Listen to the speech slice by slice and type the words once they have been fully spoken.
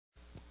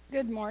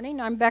Good morning.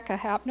 I'm Becca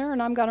Hapner,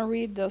 and I'm going to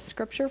read the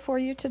scripture for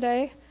you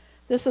today.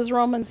 This is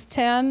Romans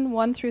 10,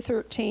 1 through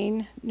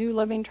 13, New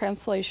Living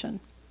Translation.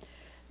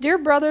 Dear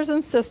brothers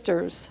and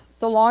sisters,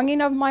 the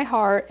longing of my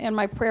heart and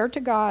my prayer to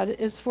God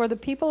is for the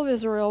people of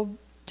Israel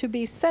to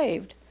be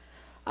saved.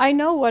 I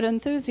know what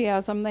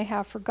enthusiasm they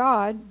have for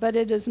God, but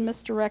it is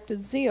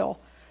misdirected zeal,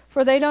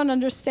 for they don't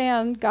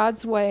understand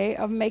God's way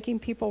of making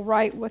people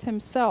right with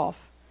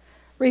himself.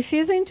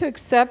 Refusing to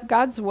accept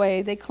God's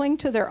way, they cling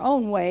to their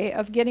own way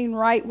of getting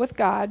right with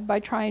God by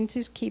trying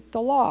to keep the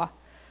law.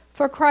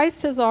 For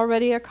Christ has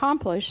already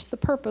accomplished the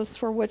purpose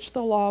for which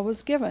the law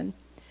was given.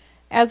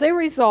 As a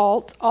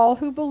result, all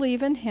who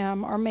believe in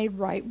him are made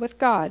right with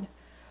God.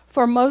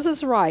 For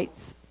Moses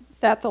writes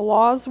that the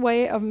law's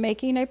way of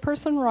making a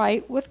person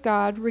right with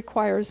God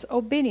requires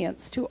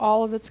obedience to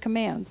all of its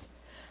commands.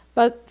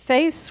 But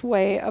faith's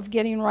way of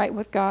getting right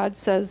with God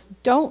says,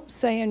 don't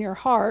say in your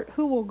heart,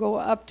 who will go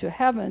up to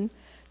heaven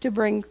to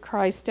bring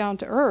Christ down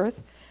to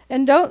earth,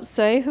 and don't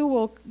say who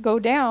will go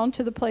down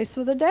to the place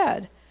of the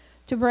dead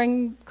to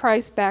bring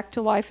Christ back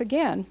to life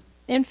again.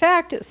 In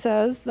fact, it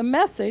says the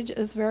message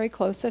is very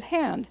close at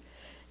hand.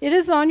 It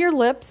is on your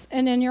lips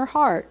and in your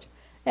heart,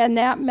 and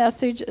that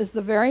message is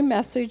the very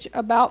message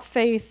about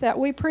faith that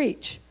we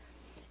preach.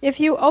 If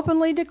you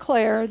openly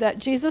declare that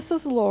Jesus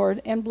is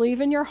Lord and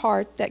believe in your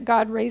heart that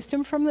God raised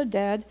him from the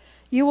dead,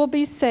 you will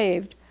be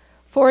saved.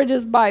 For it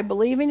is by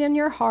believing in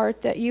your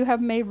heart that you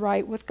have made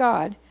right with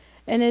God,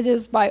 and it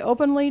is by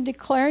openly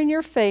declaring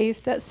your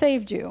faith that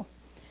saved you.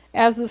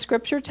 As the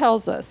scripture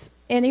tells us,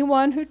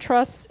 anyone who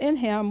trusts in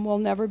him will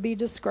never be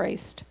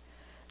disgraced.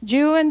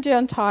 Jew and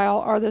Gentile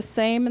are the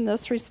same in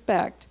this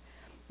respect.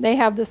 They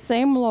have the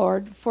same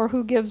Lord, for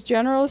who gives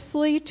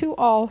generously to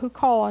all who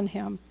call on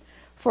him.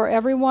 For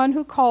everyone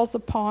who calls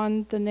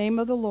upon the name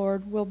of the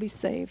Lord will be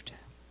saved.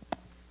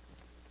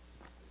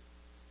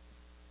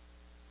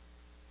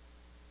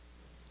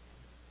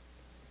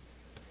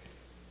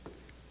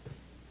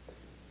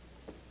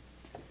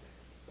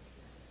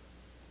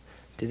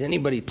 Did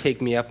anybody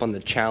take me up on the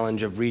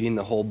challenge of reading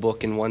the whole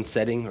book in one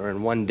setting or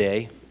in one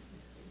day?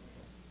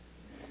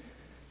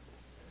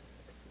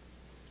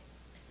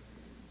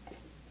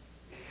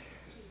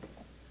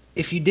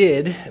 If you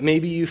did,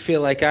 maybe you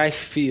feel like I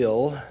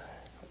feel.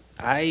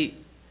 I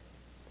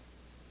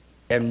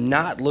am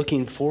not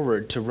looking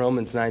forward to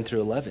Romans 9 through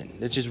 11.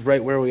 It's just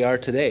right where we are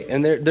today.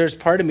 And there's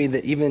part of me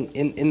that even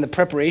in the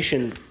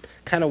preparation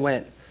kind of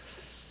went,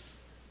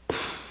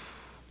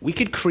 we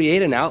could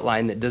create an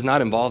outline that does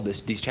not involve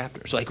these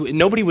chapters. Like,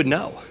 nobody would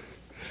know.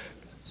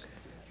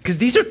 Because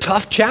these are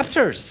tough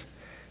chapters.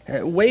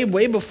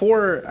 Way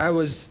before I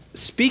was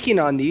speaking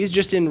on these,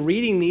 just in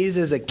reading these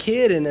as a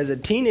kid and as a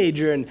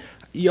teenager, and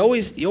you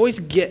always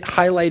get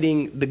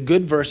highlighting the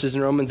good verses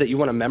in Romans that you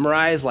want to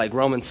memorize, like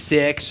Romans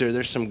 6, or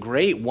there's some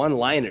great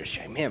one-liners.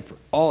 Man, for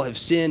all have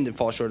sinned and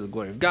fall short of the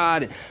glory of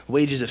God, and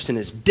wages of sin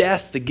is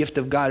death, the gift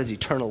of God is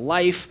eternal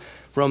life.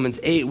 Romans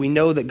 8, we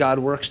know that God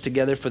works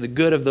together for the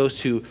good of those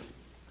who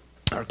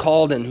are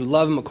called and who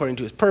love him according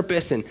to his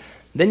purpose. And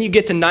then you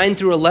get to 9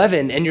 through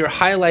 11, and your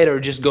highlighter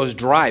just goes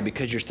dry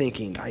because you're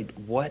thinking,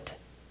 what?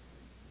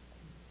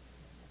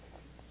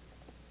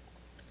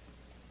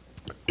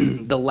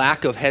 The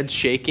lack of head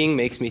shaking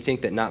makes me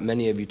think that not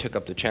many of you took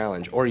up the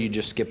challenge, or you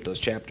just skipped those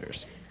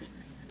chapters.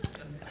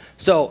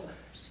 So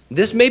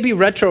this may be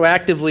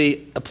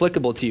retroactively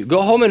applicable to you.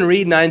 Go home and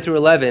read 9 through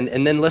 11,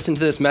 and then listen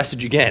to this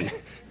message again.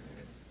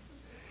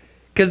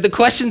 Because the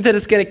questions that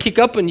it's going to kick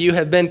up in you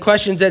have been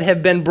questions that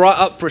have been brought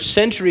up for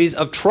centuries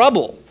of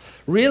trouble.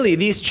 Really,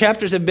 these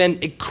chapters have been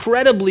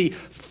incredibly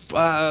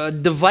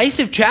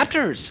divisive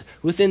chapters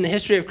within the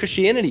history of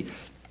Christianity.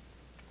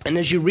 And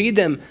as you read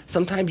them,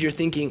 sometimes you're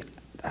thinking,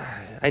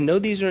 I know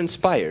these are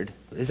inspired.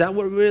 Is that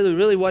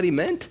really what he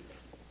meant?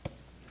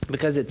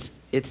 Because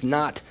it's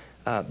not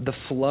the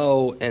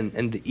flow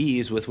and the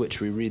ease with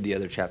which we read the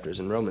other chapters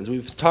in Romans.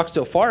 We've talked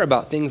so far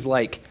about things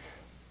like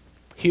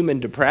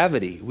human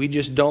depravity. We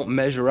just don't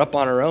measure up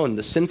on our own.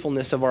 The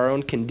sinfulness of our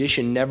own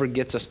condition never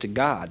gets us to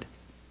God,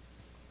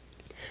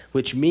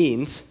 which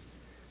means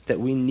that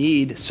we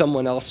need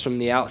someone else from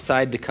the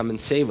outside to come and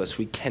save us.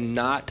 We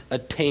cannot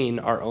attain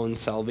our own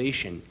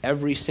salvation.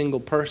 Every single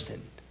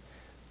person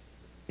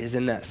is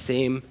in that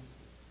same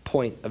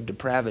point of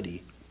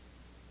depravity.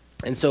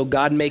 And so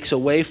God makes a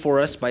way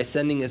for us by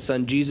sending his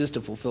son Jesus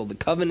to fulfill the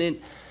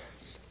covenant,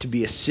 to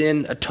be a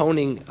sin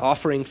atoning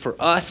offering for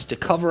us, to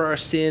cover our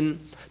sin,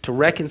 to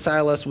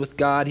reconcile us with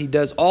God. He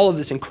does all of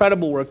this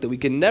incredible work that we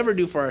can never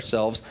do for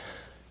ourselves,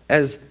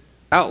 as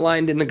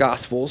outlined in the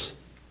Gospels,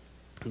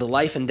 the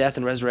life and death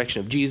and resurrection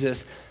of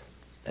Jesus.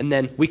 And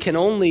then we can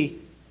only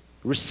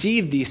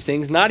receive these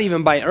things, not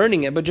even by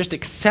earning it, but just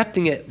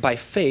accepting it by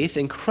faith.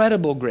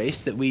 Incredible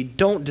grace that we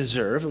don't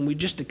deserve, and we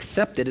just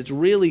accept it. It's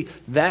really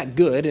that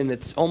good, and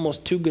it's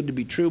almost too good to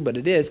be true, but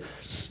it is.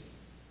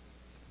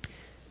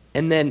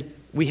 And then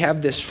we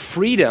have this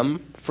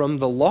freedom from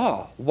the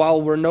law.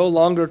 While we're no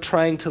longer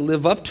trying to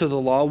live up to the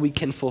law, we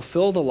can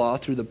fulfill the law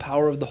through the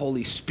power of the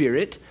Holy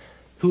Spirit,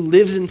 who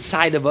lives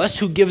inside of us,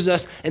 who gives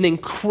us an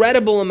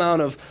incredible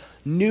amount of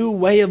new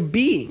way of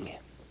being.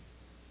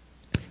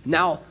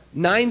 Now,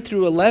 9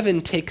 through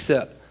 11 takes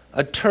a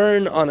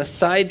turn on a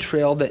side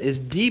trail that is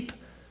deep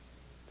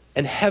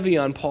and heavy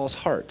on Paul's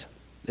heart.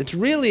 It's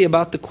really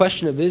about the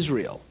question of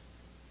Israel.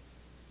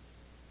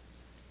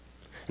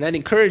 And I'd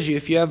encourage you,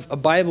 if you have a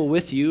Bible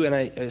with you,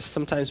 and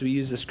sometimes we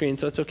use the screen,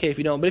 so it's okay if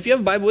you don't, but if you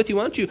have a Bible with you,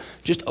 why don't you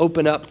just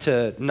open up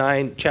to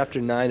chapter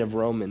 9 of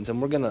Romans,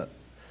 and we're going to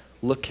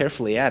look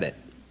carefully at it.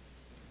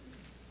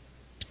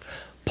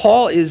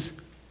 Paul is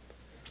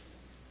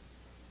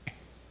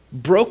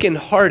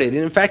brokenhearted,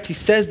 and in fact, he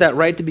says that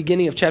right at the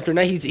beginning of chapter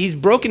 9. He's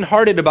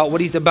brokenhearted about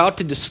what he's about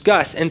to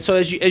discuss, and so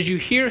as you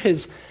hear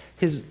his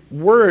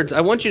words,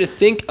 I want you to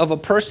think of a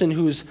person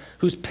who's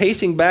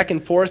pacing back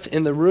and forth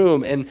in the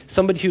room, and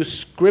somebody who's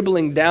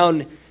scribbling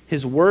down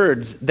his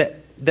words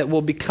that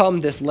will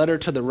become this letter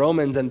to the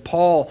Romans. And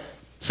Paul,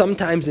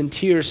 sometimes in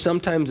tears,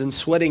 sometimes in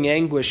sweating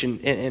anguish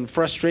and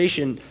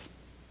frustration,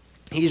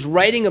 he's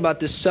writing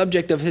about this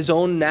subject of his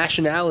own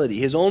nationality,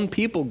 his own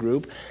people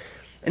group,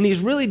 and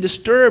he's really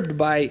disturbed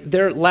by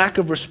their lack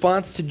of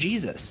response to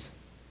Jesus.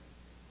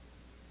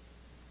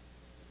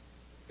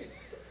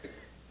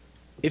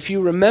 If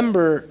you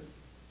remember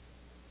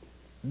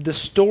the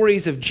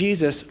stories of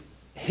Jesus,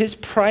 his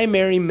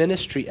primary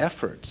ministry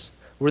efforts,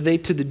 were they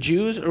to the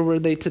Jews or were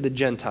they to the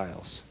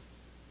Gentiles?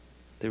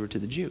 They were to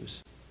the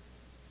Jews.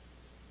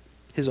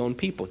 His own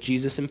people.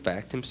 Jesus, in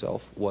fact,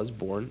 himself was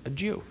born a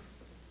Jew.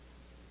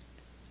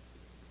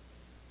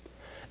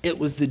 It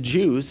was the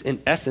Jews,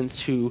 in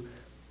essence, who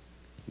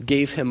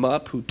gave him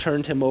up, who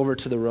turned him over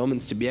to the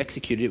Romans to be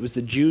executed. It was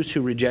the Jews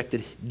who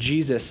rejected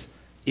Jesus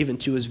even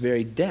to his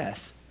very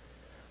death.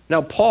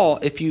 Now, Paul,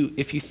 if you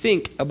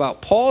think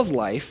about Paul's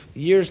life,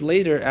 years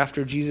later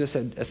after Jesus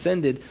had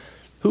ascended,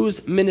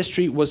 whose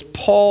ministry was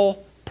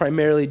Paul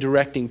primarily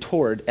directing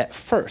toward at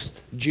first,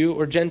 Jew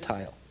or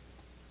Gentile?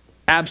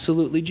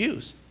 Absolutely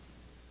Jews.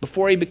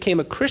 Before he became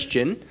a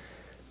Christian,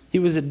 he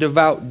was a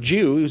devout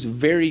Jew. He was a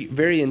very,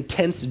 very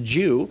intense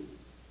Jew.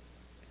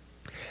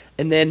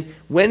 And then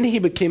when he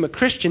became a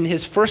Christian,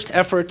 his first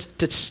efforts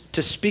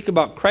to speak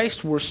about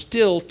Christ were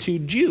still to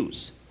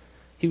Jews.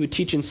 He would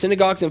teach in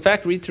synagogues. In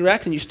fact, read through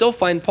Acts, and you still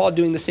find Paul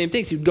doing the same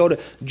things. He would go to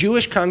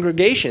Jewish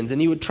congregations, and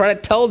he would try to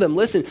tell them,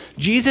 listen,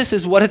 Jesus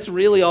is what it's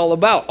really all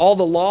about. All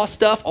the law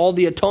stuff, all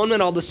the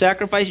atonement, all the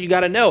sacrifice, you got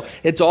to know.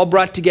 It's all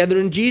brought together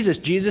in Jesus.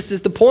 Jesus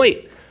is the point.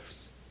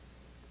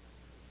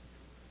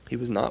 He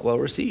was not well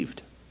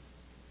received.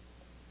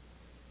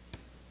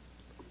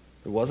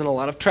 There wasn't a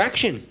lot of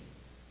traction.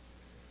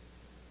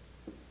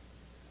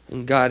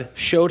 And God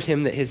showed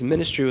him that his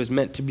ministry was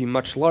meant to be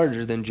much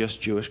larger than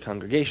just Jewish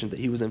congregations, that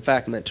he was in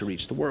fact meant to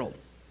reach the world.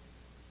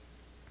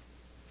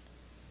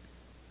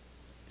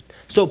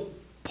 So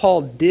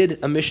Paul did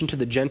a mission to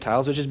the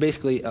Gentiles, which is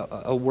basically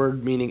a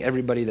word meaning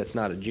everybody that's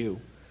not a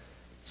Jew.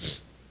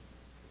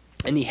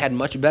 And he had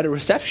much better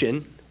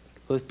reception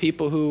with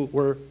people who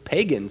were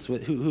pagans,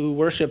 who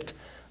worshipped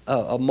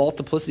a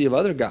multiplicity of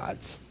other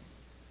gods.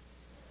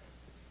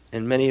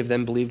 And many of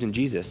them believed in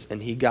Jesus,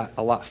 and he got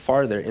a lot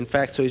farther. In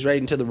fact, so he's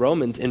writing to the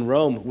Romans in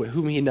Rome,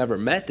 whom he never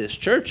met this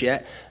church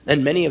yet,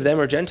 and many of them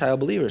are Gentile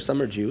believers.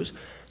 Some are Jews.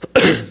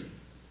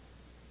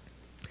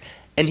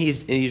 And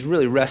he's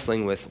really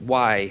wrestling with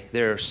why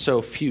there are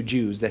so few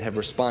Jews that have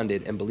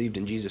responded and believed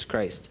in Jesus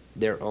Christ,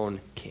 their own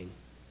king.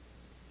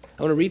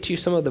 I want to read to you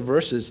some of the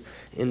verses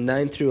in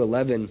 9 through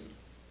 11.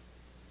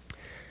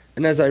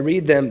 And as I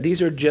read them,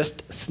 these are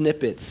just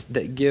snippets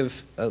that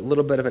give a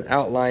little bit of an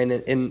outline.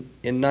 In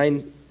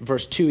 9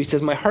 verse 2, he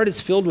says, "My heart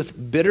is filled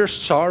with bitter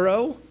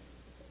sorrow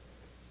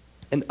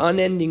and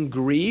unending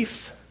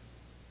grief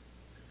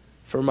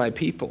for my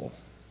people,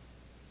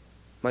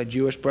 my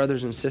Jewish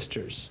brothers and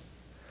sisters."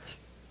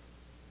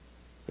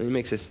 And he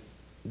makes this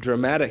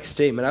dramatic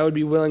statement. "I would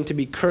be willing to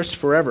be cursed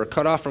forever,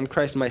 cut off from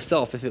Christ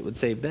myself, if it would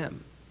save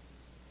them."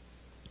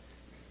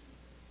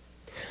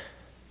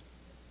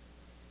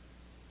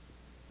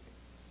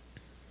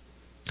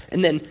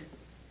 And then,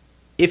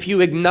 if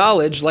you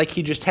acknowledge, like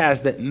he just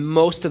has, that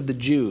most of the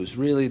Jews,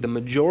 really the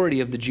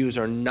majority of the Jews,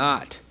 are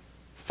not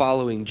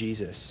following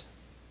Jesus,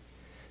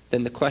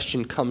 then the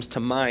question comes to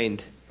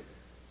mind,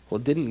 well,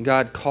 didn't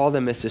God call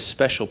them as his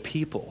special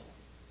people?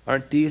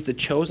 Aren't these the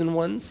chosen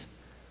ones?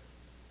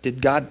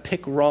 Did God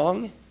pick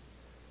wrong?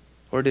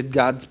 Or did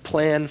God's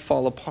plan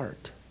fall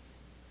apart?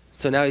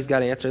 So now he's got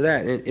to answer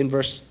that. In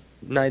verse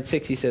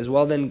 9:6 he says,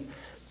 "Well then,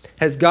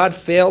 has God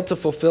failed to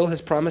fulfill his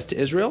promise to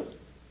Israel?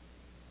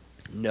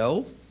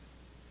 No.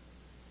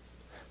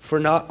 For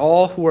not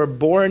all who are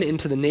born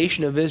into the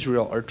nation of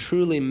Israel are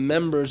truly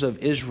members of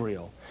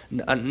Israel."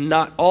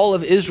 Not all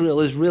of Israel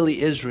is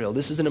really Israel.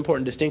 This is an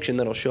important distinction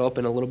that will show up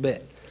in a little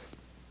bit.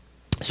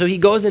 So he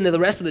goes into the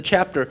rest of the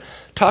chapter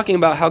talking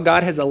about how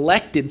God has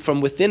elected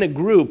from within a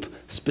group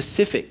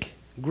specific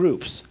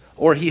groups,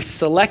 or he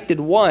selected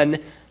one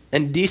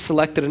and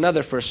deselected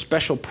another for a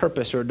special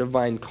purpose or a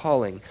divine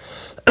calling.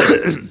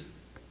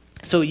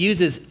 So he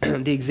uses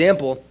the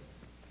example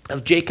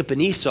of Jacob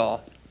and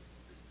Esau.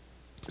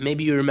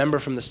 Maybe you remember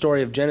from the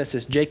story of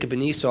Genesis, Jacob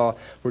and Esau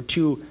were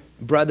two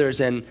brothers,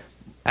 and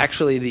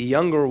Actually, the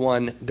younger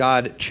one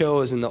God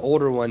chose, and the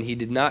older one he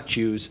did not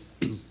choose.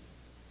 And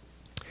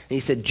he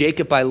said,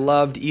 Jacob I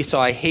loved, Esau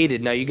I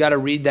hated. Now, you got to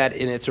read that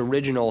in its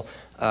original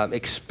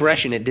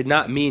expression. It did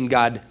not mean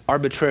God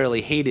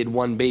arbitrarily hated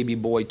one baby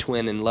boy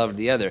twin and loved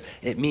the other.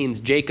 It means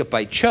Jacob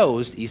I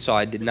chose, Esau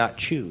I did not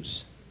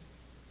choose.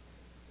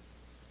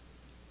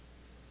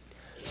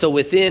 So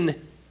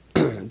within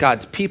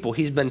God's people,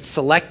 he's been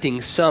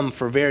selecting some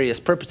for various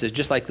purposes,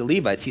 just like the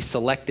Levites. He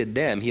selected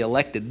them. He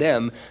elected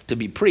them to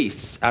be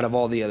priests out of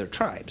all the other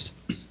tribes.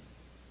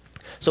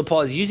 So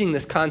Paul is using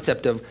this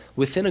concept of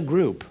within a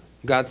group,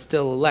 God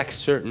still elects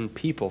certain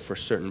people for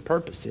certain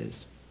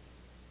purposes.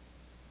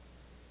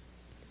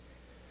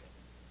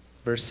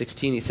 Verse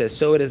 16, he says,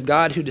 so it is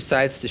God who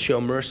decides to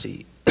show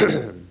mercy.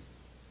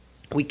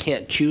 We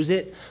can't choose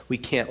it. We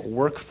can't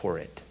work for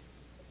it.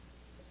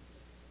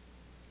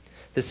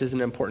 This is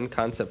an important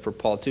concept for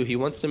Paul, too. He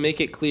wants to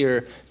make it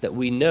clear that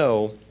we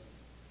know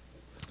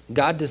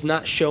God does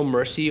not show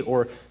mercy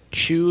or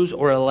choose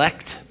or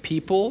elect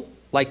people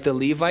like the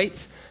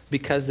Levites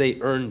because they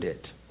earned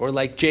it, or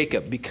like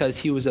Jacob because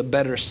he was a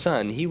better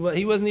son. He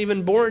wasn't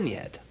even born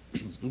yet.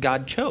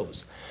 God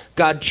chose.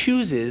 God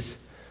chooses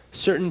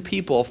certain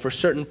people for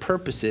certain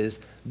purposes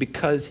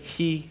because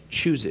he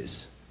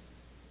chooses,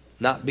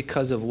 not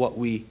because of what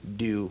we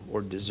do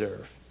or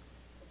deserve.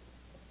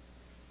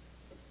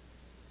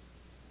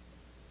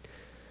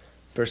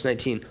 Verse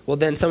 19, well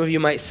then some of you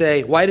might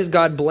say, why does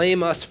God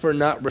blame us for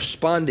not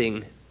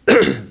responding?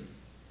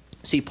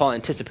 See, Paul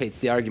anticipates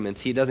the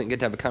arguments. He doesn't get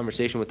to have a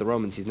conversation with the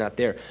Romans. He's not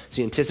there. So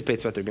he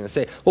anticipates what they're going to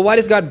say. Well, why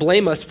does God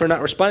blame us for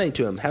not responding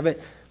to him? Haven't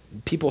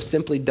people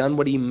simply done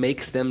what he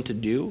makes them to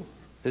do?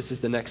 This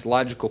is the next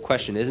logical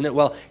question, isn't it?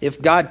 Well, if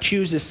God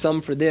chooses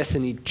some for this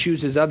and he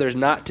chooses others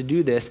not to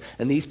do this,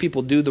 and these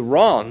people do the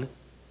wrong,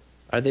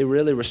 are they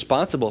really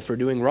responsible for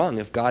doing wrong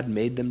if God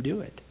made them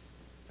do it?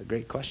 A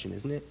great question,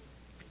 isn't it?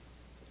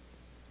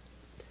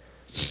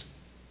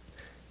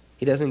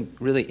 He doesn't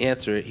really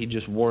answer it. He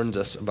just warns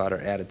us about our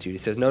attitude. He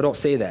says, no, don't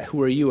say that.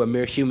 Who are you, a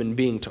mere human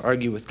being, to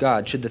argue with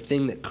God? Should the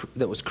thing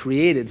that was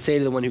created say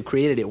to the one who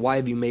created it, why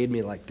have you made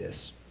me like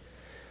this?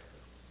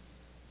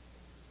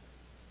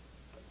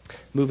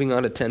 Moving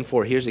on to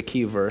 10:4, here's a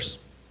key verse.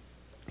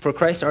 For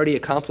Christ already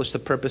accomplished the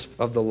purpose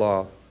of the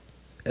law.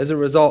 As a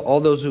result, all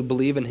those who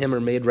believe in him are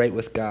made right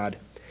with God.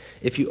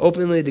 If you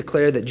openly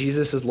declare that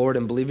Jesus is Lord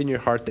and believe in your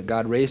heart that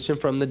God raised him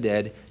from the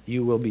dead,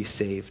 you will be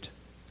saved.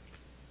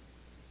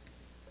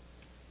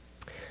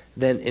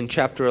 Then in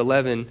chapter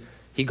 11,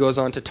 he goes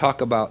on to talk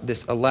about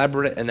this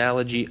elaborate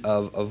analogy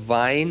of a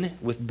vine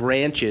with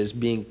branches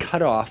being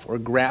cut off or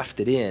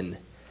grafted in,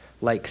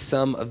 like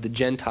some of the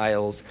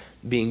Gentiles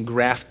being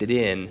grafted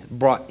in,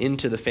 brought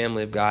into the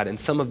family of God, and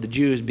some of the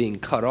Jews being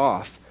cut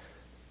off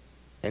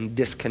and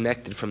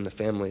disconnected from the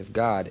family of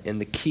God.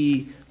 And the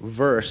key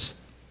verse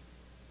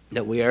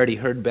that we already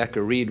heard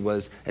Becca read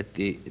was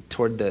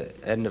toward the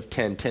end of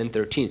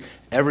 10:13.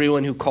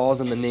 Everyone who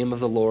calls on the name of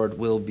the Lord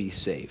will be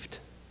saved.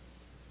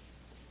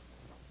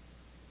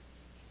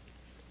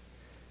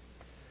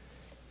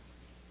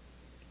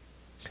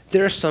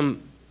 There's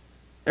some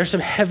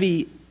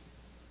heavy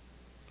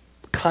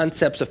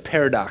concepts of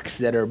paradox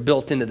that are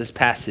built into this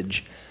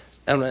passage.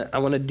 I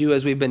want to do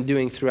as we've been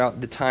doing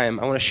throughout the time.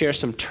 I want to share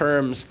some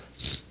terms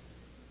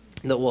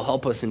that will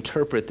help us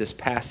interpret this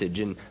passage.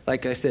 And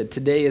like I said,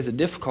 today is a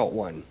difficult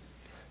one.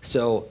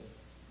 So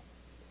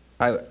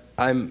I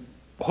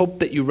hope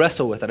that you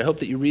wrestle with it. I hope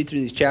that you read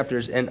through these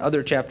chapters and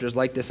other chapters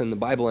like this in the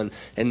Bible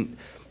and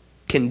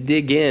can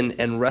dig in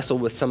and wrestle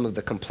with some of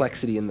the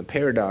complexity and the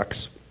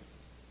paradox.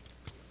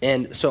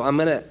 And so I'm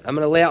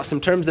gonna lay out some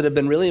terms that have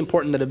been really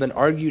important, that have been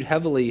argued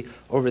heavily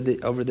over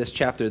this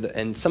chapter,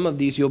 and some of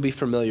these you'll be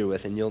familiar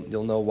with, and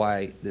you'll know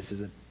why this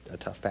is a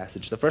tough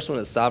passage. The first one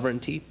is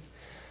sovereignty.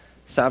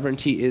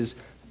 Sovereignty is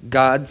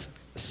God's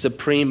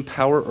supreme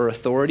power or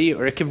authority,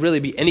 or it could really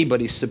be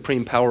anybody's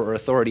supreme power or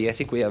authority. I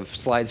think we have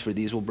slides for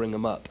these. We'll bring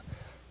them up.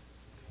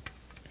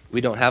 We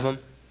don't have them?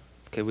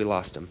 Okay, we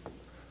lost them.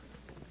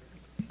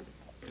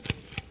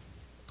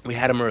 We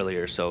had them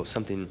earlier, so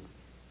something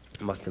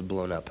must have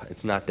blown up.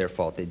 It's not their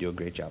fault. They do a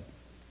great job.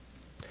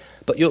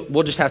 But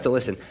we'll just have to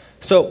listen.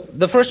 So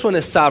the first one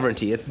is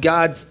sovereignty. It's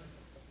God's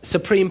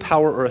supreme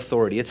power or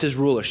authority. It's his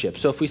rulership.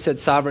 So if we said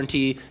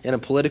sovereignty in a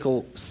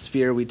political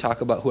sphere, we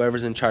talk about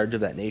whoever's in charge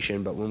of that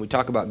nation. But when we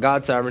talk about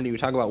God's sovereignty, we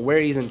talk about where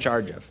he's in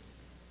charge of.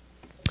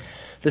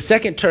 The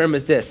second term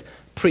is this,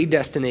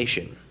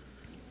 predestination.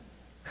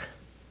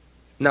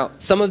 Now,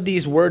 some of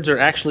these words are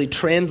actually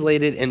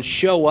translated and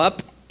show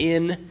up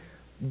in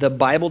the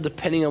Bible,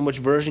 depending on which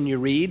version you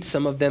read.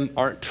 Some of them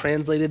aren't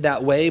translated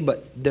that way,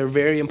 but they're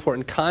very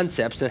important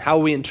concepts, and how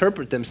we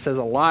interpret them says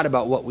a lot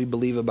about what we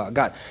believe about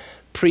God.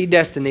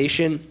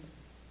 Predestination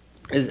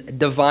is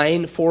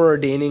divine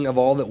foreordaining of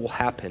all that will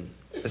happen,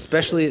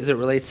 especially as it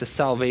relates to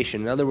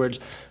salvation. In other words,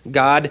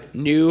 God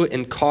knew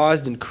and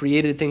caused and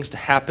created things to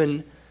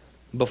happen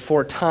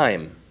before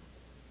time.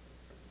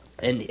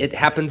 And it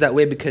happens that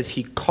way because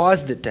he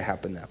caused it to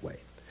happen that way.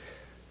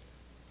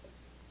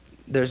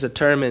 there's a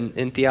term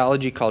in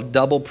theology called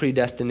double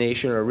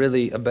predestination, or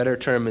really a better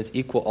term is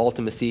equal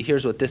ultimacy.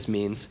 Here's what this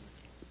means.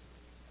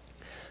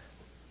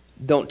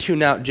 Don't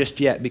tune out just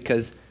yet,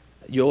 because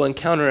you'll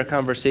encounter a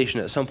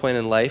conversation at some point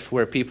in life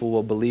where people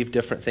will believe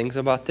different things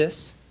about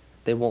this.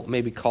 They won't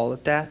maybe call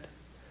it that,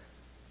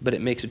 but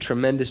it makes a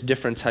tremendous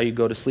difference how you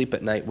go to sleep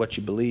at night, what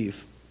you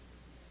believe.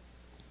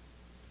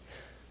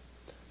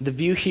 The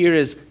view here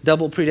is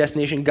double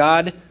predestination.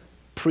 God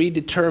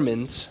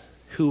predetermines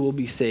who will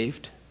be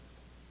saved.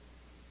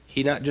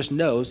 He not just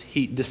knows,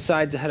 he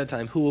decides ahead of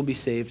time who will be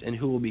saved and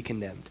who will be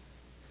condemned.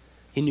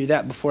 He knew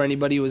that before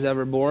anybody was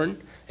ever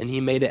born, and he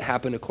made it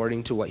happen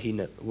according to what he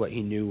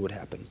knew would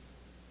happen.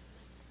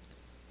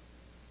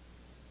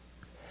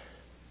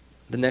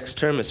 The next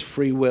term is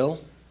free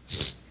will.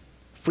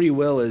 Free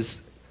will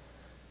is,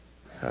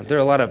 there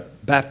are a lot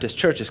of Baptist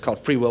churches called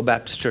Free Will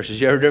Baptist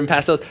churches. You ever driven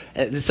past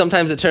those?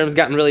 Sometimes the term's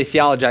gotten really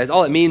theologized.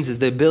 All it means is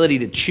the ability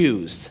to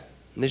choose.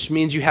 This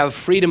means you have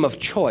freedom of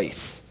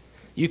choice.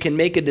 You can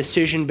make a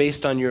decision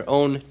based on your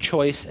own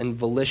choice and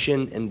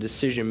volition and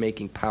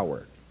decision-making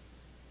power.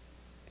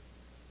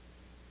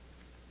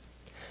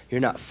 You're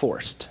not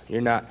forced.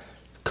 You're not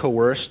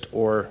coerced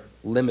or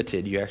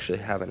limited. You actually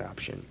have an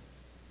option.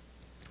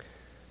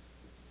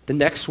 The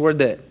next word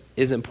that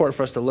is important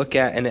for us to look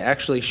at, and it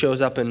actually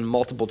shows up in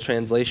multiple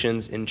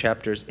translations in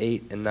chapters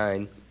 8 and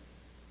 9,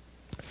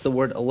 it's the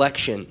word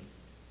election.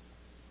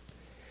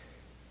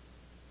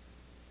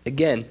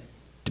 Again,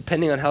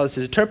 depending on how this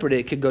is interpreted,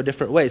 it could go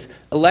different ways.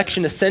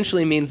 Election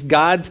essentially means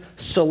God's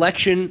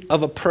selection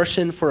of a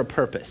person for a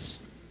purpose.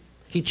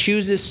 He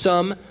chooses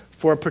some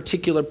for a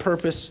particular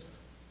purpose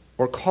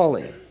or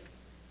calling,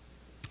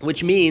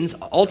 which means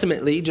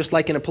ultimately, just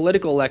like in a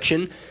political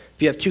election,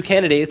 if you have two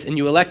candidates and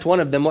you elect one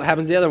of them, what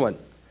happens to the other one?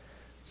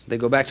 They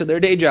go back to their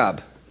day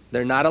job.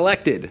 They're not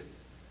elected.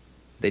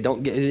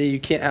 You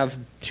can't have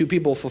two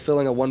people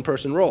fulfilling a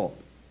one-person role.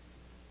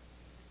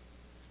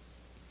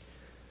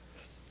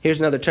 Here's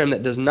another term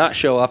that does not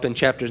show up in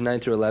chapters 9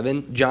 through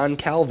 11, John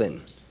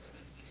Calvin.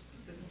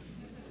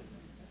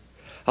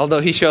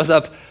 Although he shows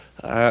up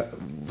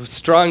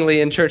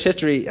strongly in church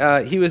history,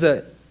 he was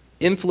an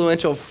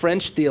influential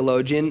French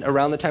theologian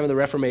around the time of the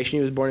Reformation.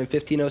 He was born in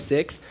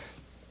 1506.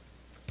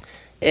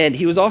 And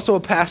he was also a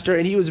pastor,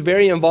 and he was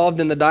very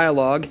involved in the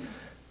dialogue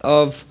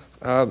of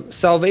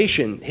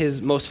salvation. His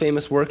most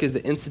famous work is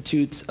the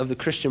Institutes of the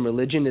Christian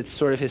Religion. It's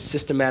sort of his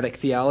systematic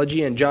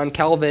theology. And John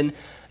Calvin,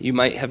 you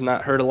might have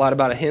not heard a lot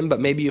about him, but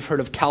maybe you've heard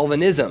of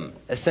Calvinism.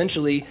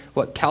 Essentially,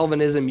 what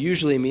Calvinism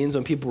usually means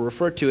when people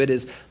refer to it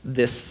is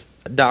this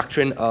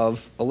doctrine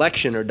of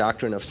election or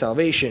doctrine of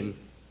salvation.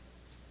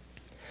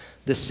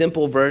 The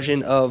simple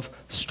version of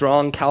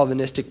strong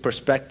Calvinistic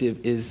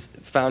perspective is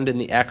found in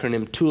the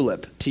acronym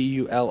TULIP,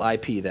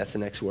 T-U-L-I-P. That's the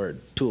next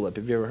word, TULIP.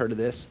 Have you ever heard of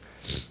this?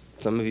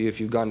 Some of you, if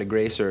you've gone to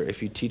Grace, or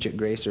if you teach at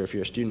Grace, or if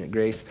you're a student at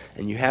Grace,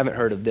 and you haven't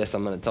heard of this,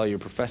 I'm going to tell your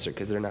professor,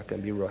 because they're not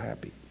going to be real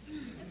happy.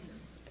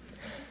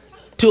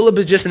 TULIP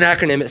is just an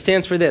acronym. It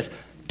stands for this: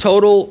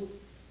 total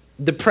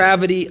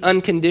depravity,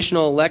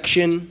 unconditional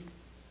election,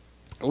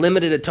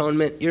 limited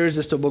atonement,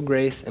 irresistible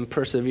grace, and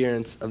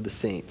perseverance of the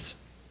saints.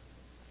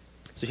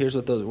 So here's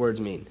what those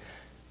words mean.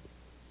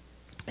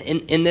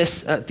 In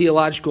this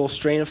theological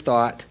strain of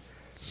thought,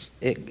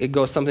 it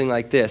goes something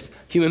like this.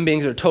 Human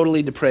beings are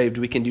totally depraved.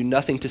 We can do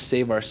nothing to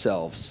save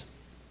ourselves.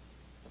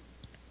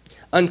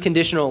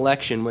 Unconditional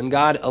election. When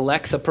God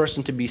elects a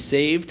person to be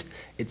saved,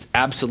 it's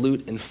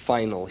absolute and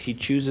final. He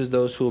chooses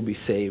those who will be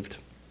saved.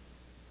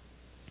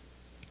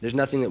 There's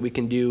nothing that we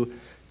can do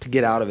to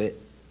get out of it.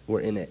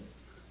 We're in it.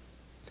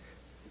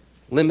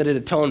 Limited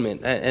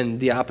atonement, and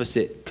the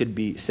opposite could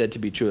be said to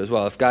be true as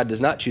well. If God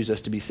does not choose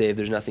us to be saved,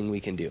 there's nothing we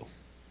can do.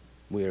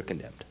 We are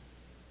condemned.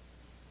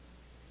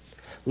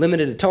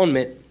 Limited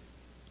atonement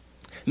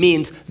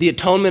means the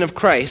atonement of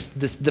Christ,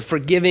 the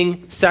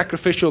forgiving,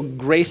 sacrificial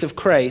grace of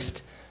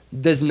Christ,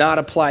 does not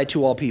apply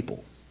to all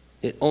people.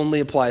 It only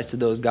applies to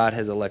those God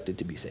has elected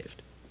to be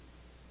saved.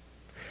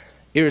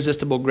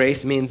 Irresistible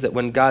grace means that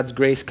when God's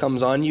grace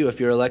comes on you, if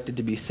you're elected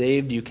to be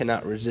saved, you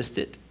cannot resist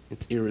it.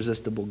 It's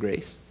irresistible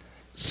grace.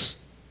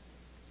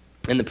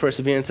 And the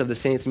perseverance of the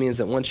saints means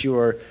that once you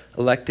are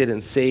elected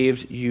and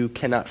saved, you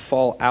cannot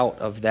fall out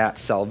of that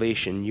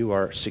salvation. You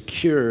are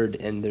secured,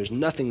 and there's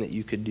nothing that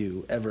you could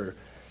do ever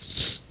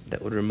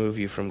that would remove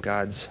you from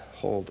God's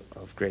hold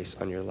of grace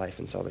on your life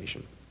and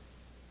salvation.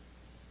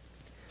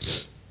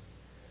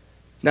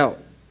 Now,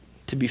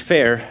 to be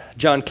fair,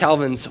 John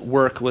Calvin's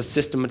work was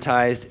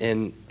systematized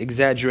and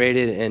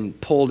exaggerated and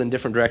pulled in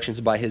different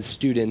directions by his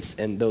students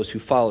and those who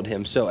followed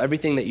him. So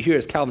everything that you hear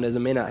as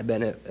Calvinism may not have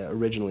been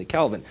originally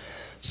Calvin.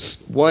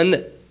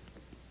 One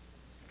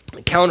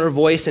counter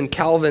voice in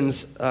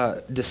Calvin's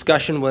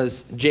discussion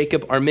was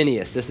Jacob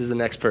Arminius. This is the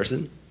next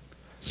person.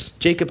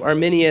 Jacob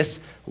Arminius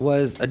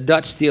was a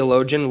Dutch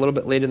theologian, a little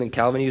bit later than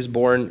Calvin. He was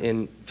born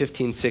in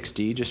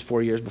 1560, just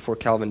 4 years before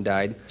Calvin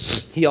died.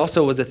 He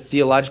also was a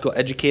theological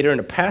educator and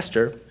a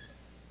pastor,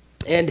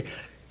 and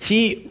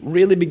he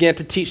really began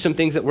to teach some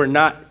things that were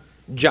not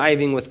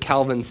jiving with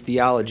Calvin's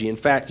theology. In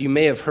fact, you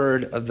may have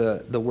heard of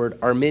the word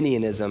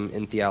Arminianism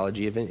in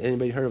theology. Have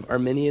anybody heard of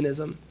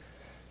Arminianism?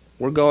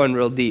 We're going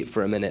real deep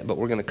for a minute, but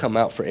we're going to come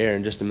out for air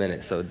in just a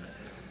minute, so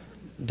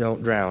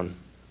don't drown.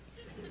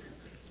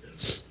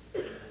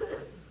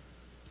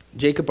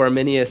 Jacob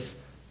Arminius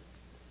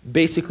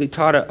basically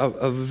taught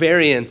a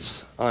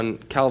variance on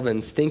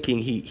Calvin's thinking.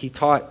 He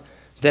taught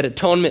that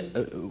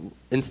atonement,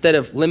 instead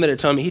of limited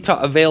atonement, he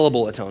taught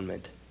available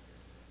atonement.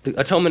 The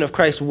atonement of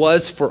Christ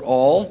was for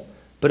all,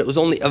 but it was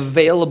only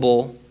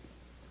available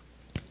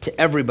to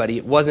everybody.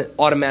 It wasn't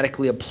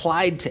automatically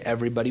applied to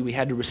everybody. We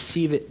had to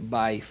receive it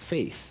by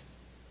faith.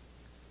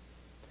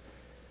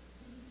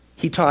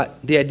 He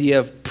taught the idea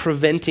of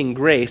preventing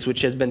grace,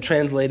 which has been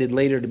translated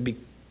later to be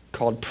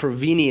called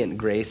prevenient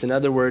grace. In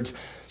other words,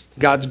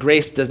 God's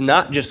grace does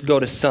not just go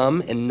to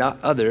some and not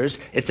others.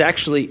 It's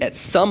actually at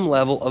some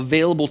level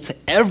available to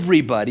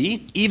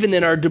everybody, even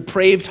in our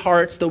depraved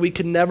hearts, though we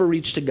could never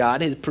reach to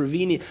God. His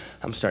prevenient,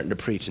 I'm starting to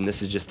preach, and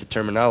this is just the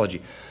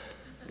terminology.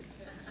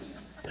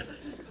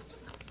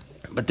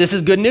 But this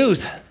is good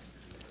news,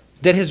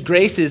 that His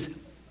grace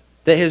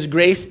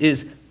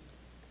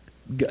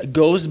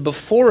goes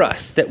before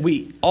us, that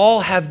we all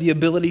have the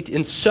ability to,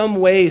 in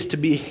some ways, to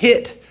be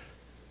hit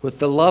with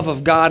the love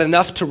of God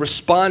enough to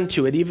respond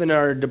to it, even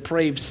our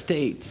depraved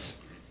states,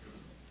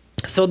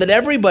 so that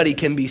everybody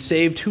can be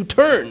saved who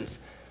turns.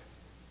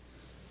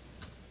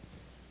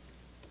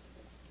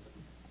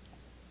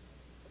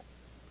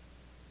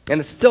 And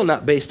it's still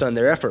not based on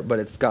their effort, but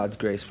it's God's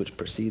grace which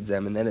precedes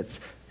them. And then it's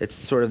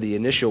sort of the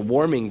initial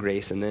warming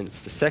grace, and then it's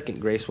the second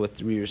grace,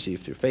 what we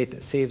receive through faith,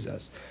 that saves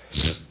us.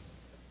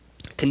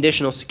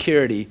 Conditional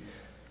security,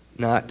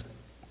 not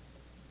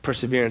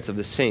perseverance of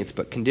the saints,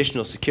 but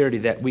conditional security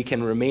that we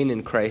can remain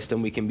in Christ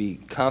and we can be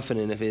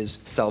confident of His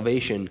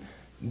salvation,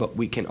 but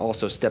we can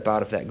also step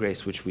out of that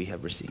grace which we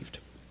have received.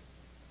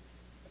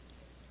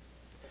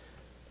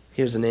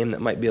 Here's a name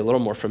that might be a little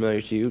more familiar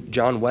to you,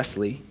 John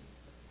Wesley,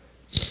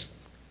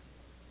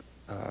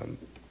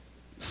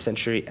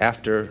 century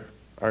after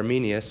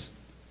Arminius.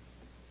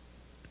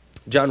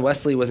 John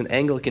Wesley was an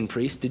Anglican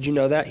priest. Did you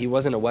know that? He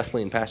wasn't a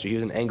Wesleyan pastor. He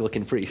was an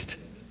Anglican priest.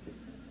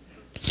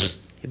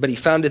 But he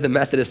founded the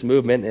Methodist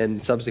movement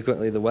and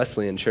subsequently the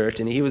Wesleyan Church,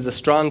 and he was a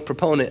strong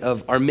proponent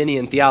of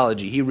Arminian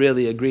theology. He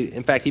really agreed.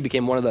 In fact, he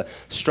became one of the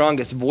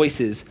strongest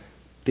voices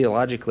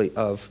theologically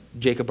of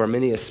Jacob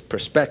Arminius'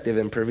 perspective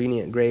in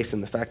prevenient grace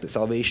and the fact that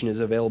salvation is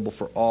available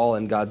for all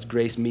and God's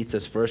grace meets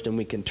us first and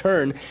we can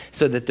turn,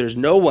 so that there's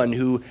no one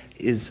who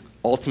is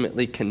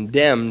ultimately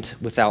condemned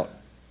without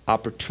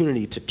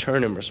opportunity to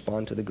turn and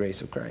respond to the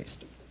grace of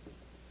Christ.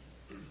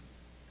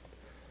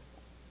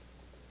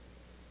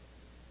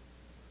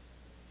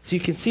 So you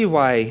can see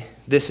why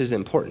this is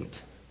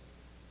important.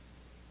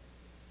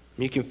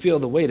 You can feel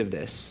the weight of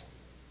this.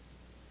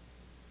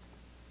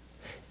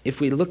 If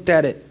we looked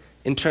at it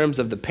in terms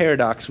of the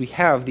paradox, we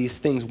have these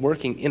things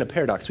working in a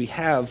paradox. We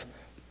have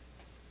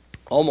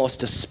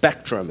almost a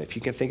spectrum, if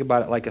you can think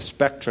about it like a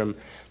spectrum.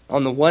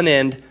 On the one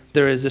end,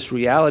 there is this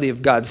reality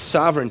of God's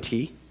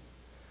sovereignty.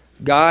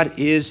 God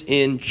is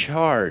in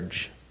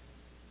charge.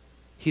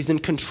 He's in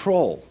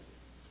control.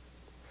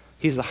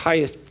 He's the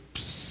highest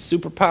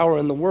superpower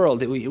in the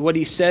world. What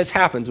He says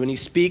happens. When He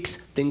speaks,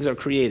 things are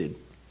created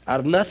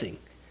out of nothing.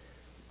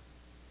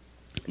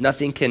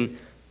 Nothing can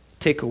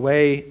take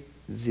away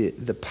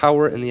the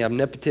power and the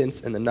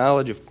omnipotence and the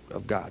knowledge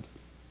of God.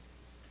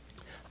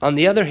 On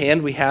the other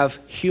hand, we have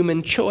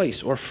human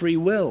choice or free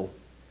will.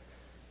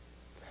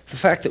 The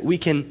fact that we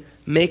can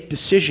make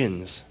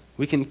decisions,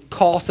 we can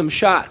call some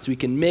shots, we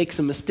can make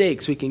some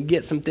mistakes, we can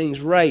get some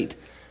things right,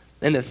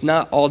 and it's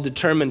not all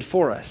determined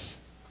for us.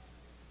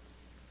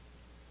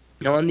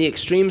 Now, on the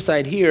extreme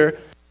side here,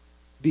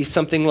 be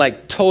something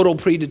like total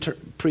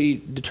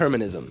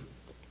predeterminism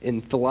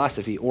in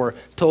philosophy or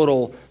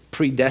total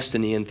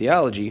predestiny in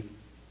theology.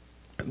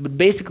 But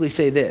basically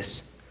say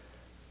this: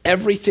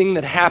 everything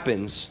that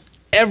happens,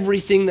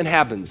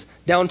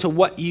 down to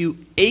what you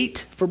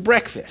ate for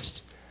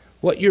breakfast,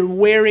 what you're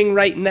wearing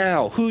right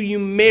now, who you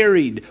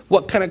married,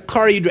 what kind of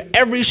car you drive,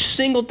 every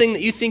single thing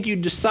that you think you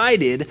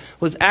decided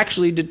was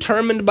actually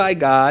determined by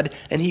God,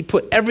 and He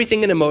put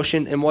everything in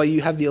motion, and while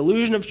you have the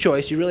illusion of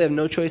choice, you really have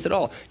no choice at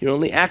all. You're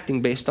only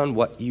acting based on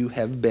what you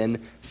have been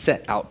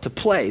set out to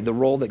play, the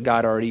role that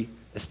God already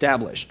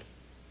established.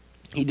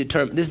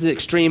 This is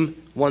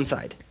extreme one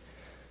side.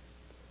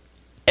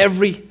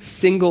 Every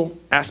single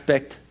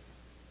aspect,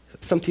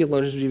 some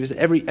theologians believe is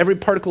every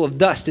particle of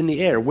dust in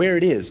the air, where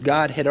it is,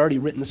 God had already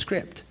written the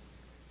script.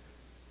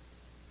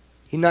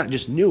 He not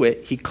just knew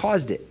it, He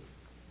caused it.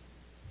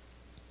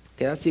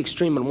 Okay, that's the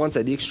extreme on one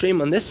side. The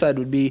extreme on this side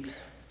would be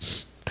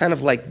kind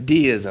of like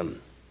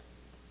deism.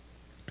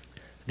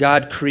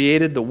 God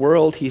created the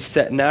world, He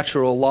set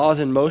natural laws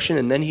in motion,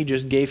 and then He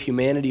just gave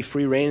humanity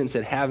free rein and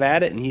said, have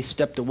at it, and He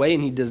stepped away,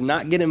 and He does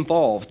not get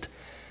involved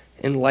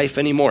in life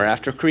anymore.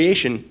 After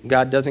creation,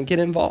 God doesn't get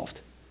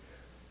involved.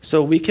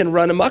 So we can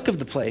run amok of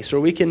the place,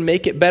 or we can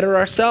make it better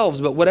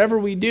ourselves, but whatever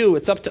we do,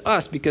 it's up to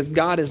us because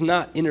God is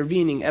not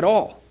intervening at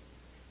all.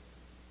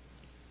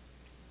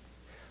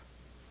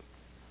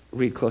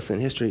 read closely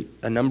in history,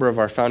 a number of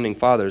our founding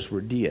fathers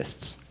were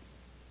deists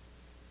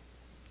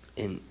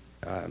in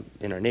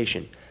our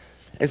nation.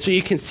 And so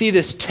you can see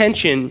this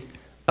tension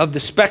of the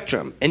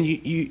spectrum. And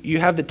you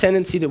have the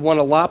tendency to want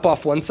to lop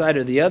off one side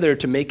or the other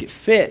to make it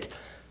fit.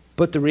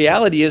 But the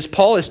reality is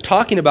Paul is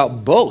talking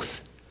about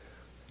both.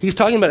 He's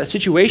talking about a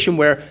situation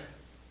where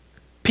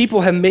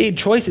people have made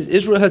choices.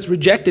 Israel has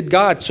rejected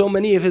God. So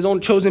many of his own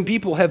chosen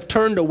people have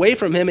turned away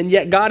from him, and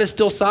yet God is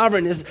still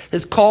sovereign.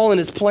 His call and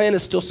his plan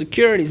is still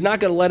secure, and he's not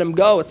going to let him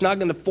go. It's not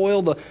going to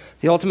foil the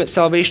ultimate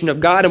salvation of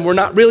God, and we're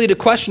not really to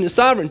question his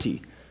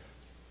sovereignty.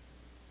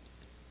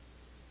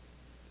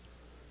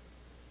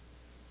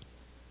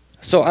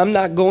 So I'm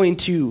not going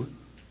to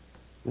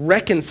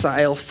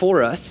reconcile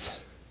for us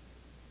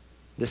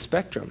the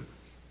spectrum.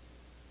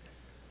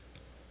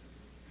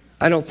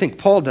 I don't think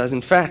Paul does.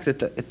 In fact, at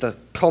the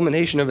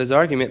culmination of his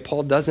argument,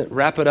 Paul doesn't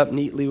wrap it up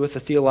neatly with a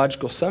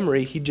theological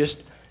summary. He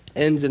just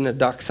ends in a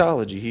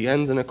doxology. He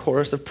ends in a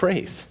chorus of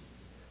praise.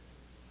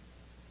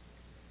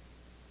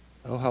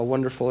 Oh, how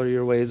wonderful are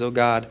your ways, O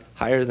God,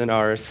 higher than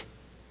ours.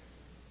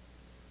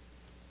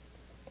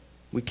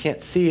 We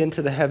can't see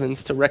into the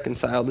heavens to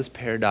reconcile this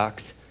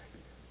paradox,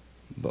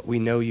 but we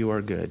know you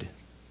are good.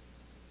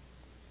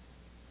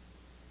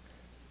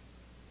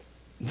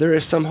 There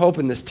is some hope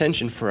in this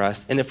tension for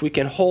us, and if we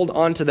can hold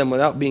on to them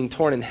without being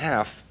torn in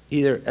half,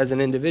 either as an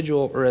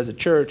individual or as a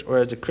church or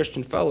as a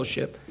Christian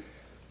fellowship,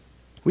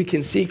 we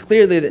can see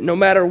clearly that no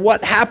matter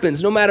what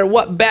happens, no matter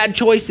what bad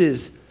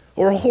choices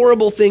or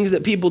horrible things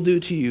that people do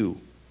to you,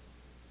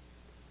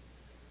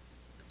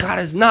 God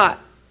has not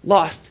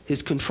lost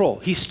his control.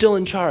 He's still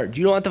in charge.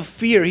 You don't have to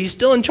fear. He's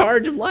still in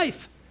charge of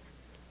life.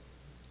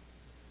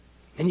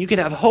 And you can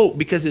have hope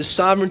because his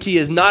sovereignty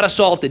is not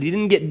assaulted. He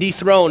didn't get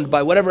dethroned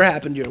by whatever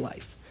happened to your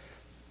life.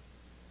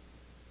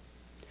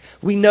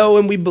 We know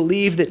and we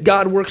believe that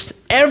God works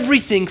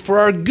everything for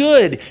our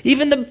good,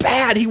 even the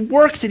bad. He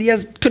works it. He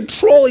has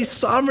control. He's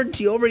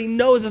sovereignty over it. He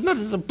knows it's not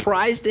a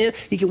surprise to him.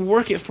 He can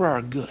work it for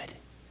our good,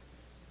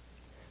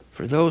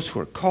 for those who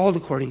are called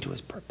according to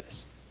his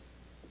purpose.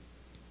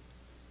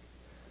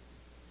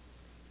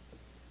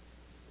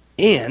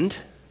 And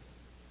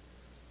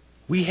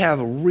we have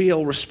a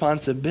real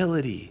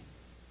responsibility.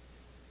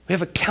 We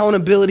have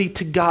accountability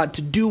to God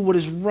to do what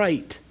is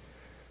right,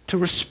 to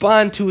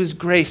respond to his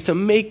grace, to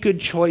make good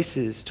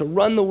choices, to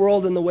run the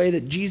world in the way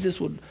that Jesus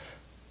would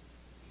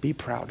be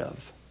proud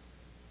of.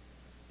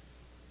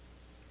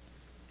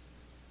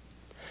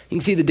 You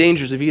can see the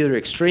dangers of either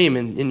extreme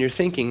in your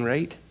thinking,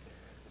 right?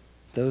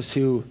 Those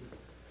who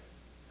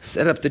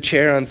set up the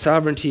chair on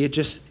sovereignty, it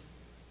just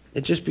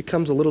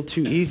becomes a little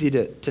too easy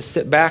to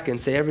sit back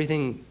and say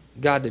everything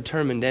God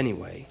determined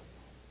anyway.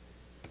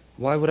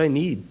 Why would I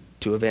need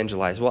to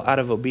evangelize? Well, out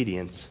of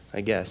obedience,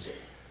 I guess.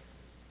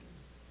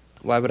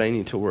 Why would I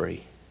need to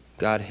worry?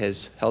 God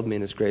has held me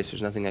in his grace.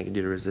 There's nothing I can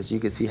do to resist. You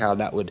can see how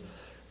that would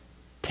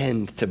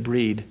tend to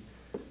breed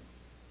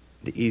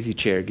the easy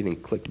chair getting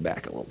clicked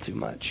back a little too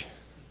much.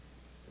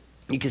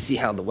 You can see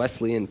how the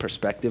Wesleyan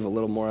perspective, a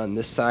little more on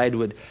this side,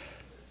 would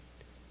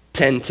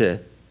tend to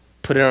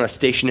put it on a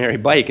stationary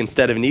bike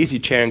instead of an easy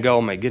chair and go,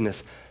 oh my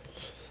goodness,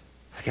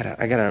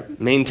 I gotta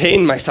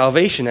maintain my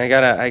salvation. I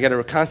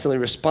gotta constantly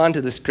respond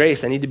to this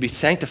grace. I need to be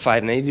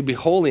sanctified, and I need to be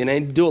holy, and I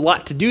need to do a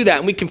lot to do that.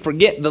 And we can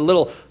forget the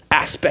little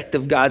aspect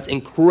of God's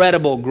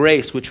incredible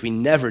grace, which we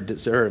never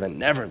deserve and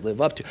never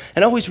live up to,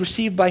 and always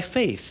receive by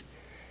faith.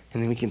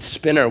 And then we can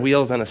spin our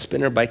wheels on a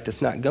spinner bike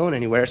that's not going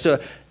anywhere.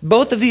 So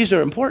both of these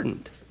are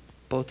important.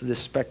 Both of this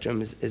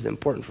spectrum is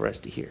important for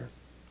us to hear.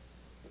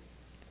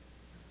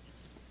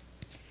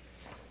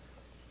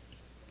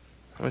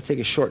 I want to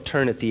take a short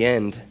turn at the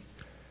end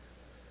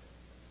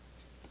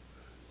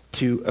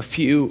to a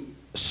few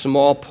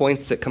small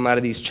points that come out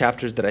of these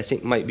chapters that I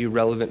think might be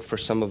relevant for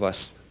some of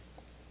us.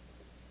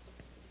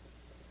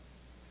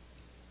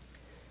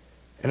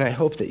 And I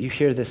hope that you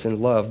hear this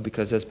in love,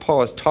 because as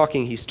Paul is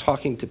talking, he's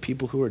talking to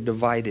people who are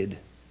divided.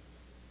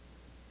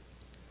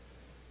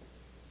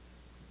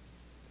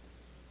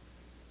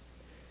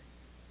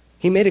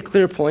 He made a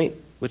clear point,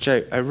 which I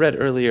read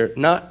earlier.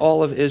 Not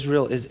all of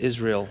Israel is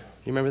Israel.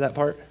 You remember that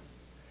part?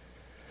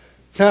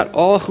 Not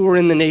all who are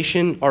in the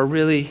nation are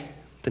really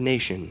the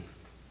nation.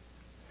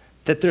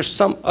 That there's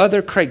some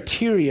other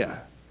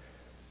criteria.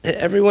 That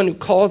everyone who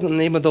calls on the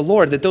name of the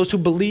Lord, that those who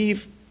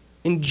believe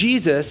in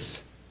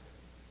Jesus,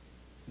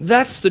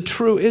 that's the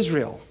true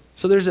Israel.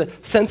 So there's a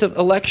sense of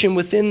election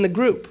within the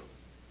group.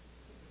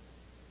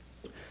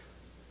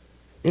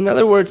 In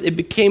other words, it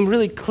became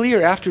really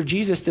clear after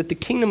Jesus that the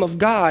kingdom of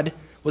God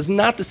was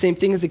not the same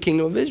thing as the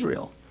kingdom of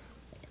Israel.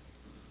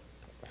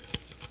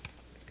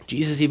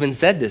 Jesus even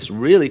said this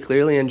really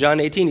clearly in John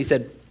 18. He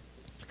said,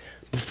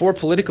 before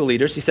political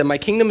leaders, he said, my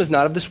kingdom is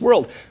not of this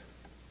world.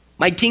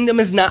 My kingdom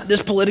is not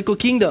this political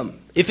kingdom.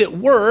 If it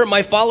were,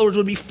 my followers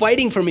would be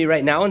fighting for me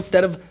right now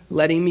instead of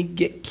letting me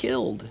get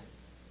killed.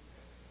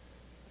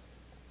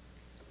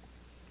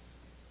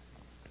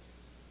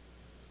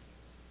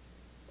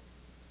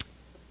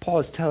 Paul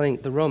is telling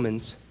the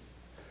Romans,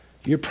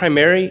 Your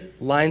primary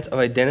lines of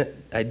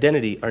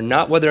identity are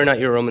not whether or not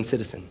you're a Roman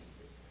citizen.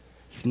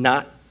 It's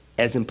not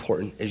as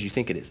important as you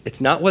think it is.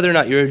 It's not whether or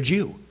not you're a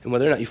Jew and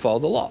whether or not you follow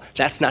the law.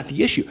 That's not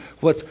the issue.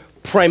 What's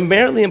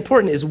primarily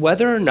important is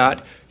whether or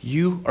not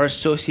you are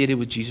associated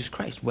with Jesus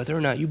Christ, whether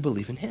or not you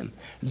believe in him.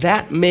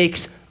 That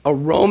makes a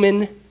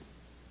Roman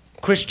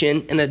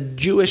Christian and a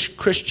Jewish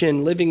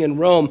Christian living in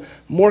Rome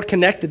more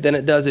connected than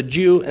it does a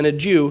Jew and a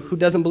Jew who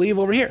doesn't believe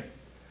over here.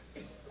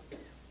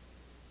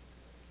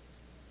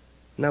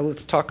 Now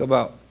let's talk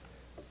about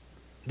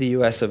the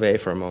US of A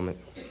for a moment.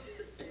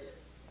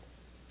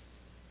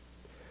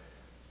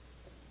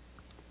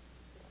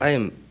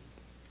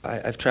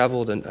 I've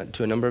traveled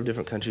to a number of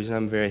different countries, and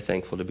I'm very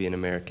thankful to be an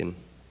American.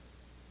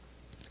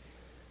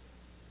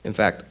 In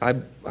fact,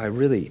 I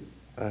really,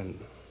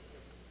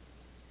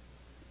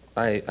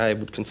 I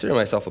would consider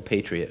myself a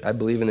patriot. I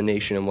believe in the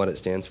nation and what it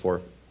stands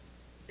for.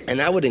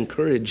 And I would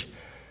encourage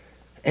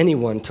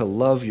anyone to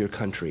love your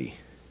country.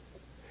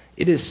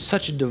 It is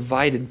such a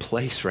divided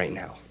place right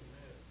now.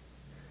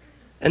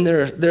 And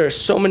there are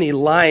so many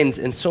lines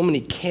and so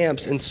many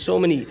camps and so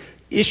many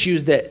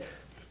issues that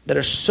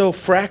are so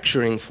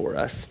fracturing for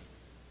us.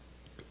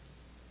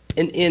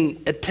 And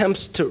in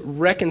attempts to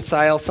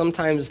reconcile,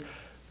 sometimes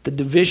the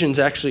divisions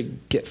actually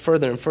get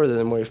further and further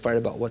the more you fight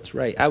about what's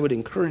right. I would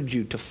encourage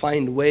you to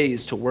find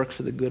ways to work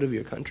for the good of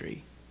your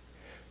country,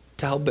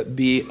 to help it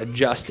be a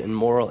just and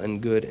moral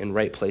and good and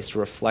right place to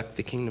reflect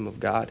the kingdom of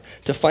God,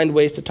 to find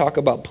ways to talk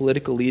about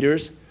political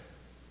leaders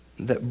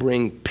that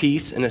bring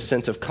peace and a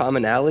sense of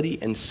commonality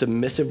and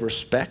submissive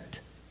respect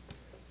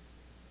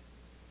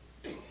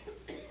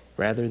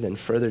rather than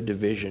further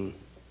division.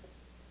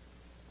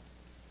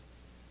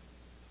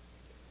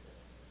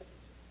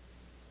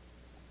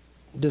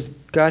 Does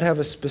God have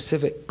a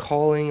specific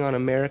calling on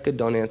America?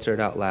 Don't answer it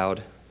out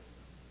loud.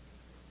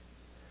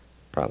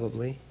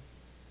 Probably.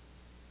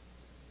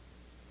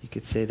 You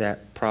could say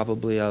that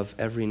probably of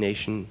every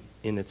nation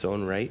in its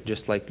own right,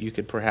 just like you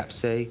could perhaps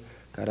say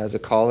God has a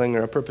calling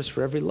or a purpose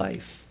for every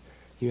life.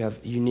 You have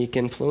unique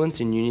influence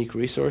and unique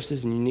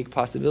resources and unique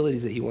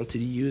possibilities that he wants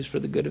you to use for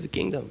the good of the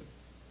kingdom.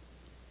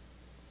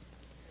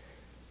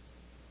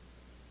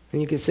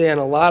 And you could say on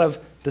a lot of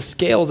the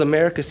scales,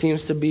 America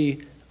seems to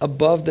be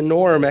above the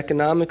norm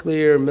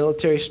economically or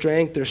military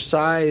strength or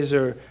size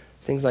or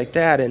things like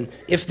that. And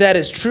if that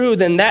is true,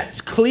 then that's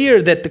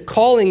clear that the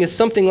calling is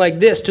something like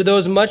this: to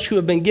those much who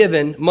have been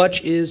given,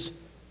 much is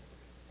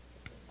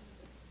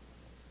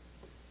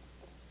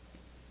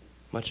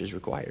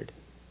required.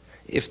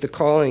 If the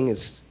calling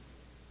is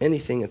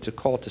anything, it's a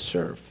call to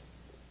serve.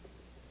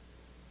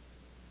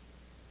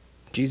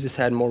 Jesus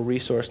had more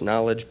resource,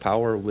 knowledge,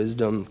 power,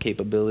 wisdom,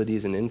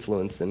 capabilities, and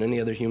influence than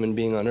any other human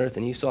being on earth,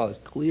 and he saw as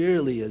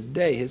clearly as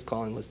day his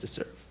calling was to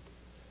serve.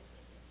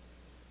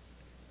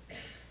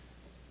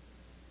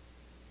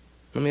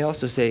 Let me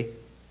also say,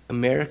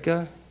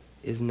 America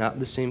is not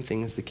the same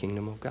thing as the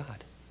kingdom of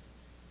God.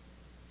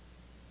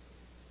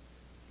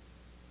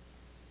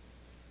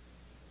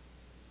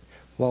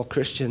 While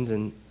Christians,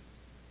 and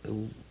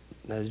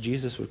as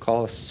Jesus would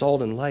call us,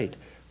 salt and light,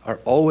 are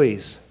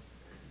always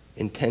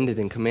intended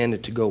and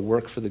commanded to go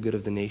work for the good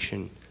of the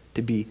nation,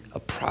 to be a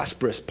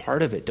prosperous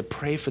part of it, to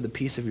pray for the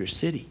peace of your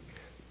city,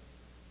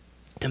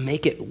 to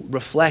make it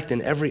reflect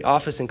in every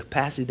office and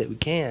capacity that we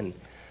can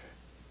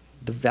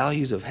the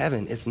values of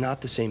heaven. It's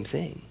not the same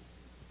thing.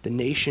 The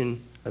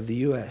nation of the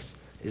U.S.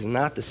 is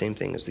not the same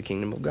thing as the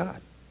kingdom of God.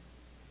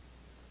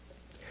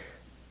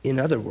 In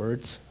other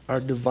words, our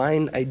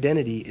divine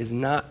identity is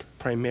not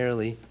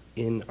primarily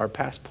in our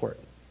passport.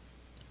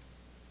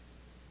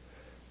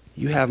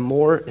 You have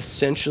more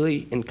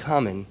essentially in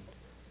common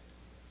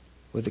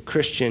with a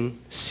Christian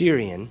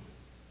Syrian,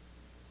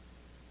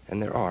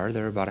 and there are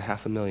about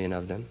 500,000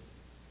 of them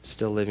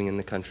still living in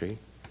the country.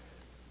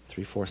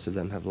 3/4 of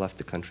them have left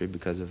the country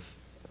because of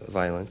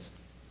violence.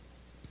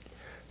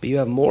 But you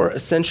have more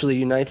essentially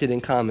united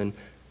in common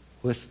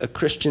with a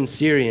Christian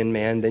Syrian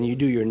man than you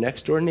do your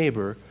next door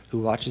neighbor who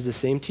watches the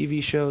same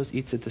TV shows,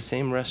 eats at the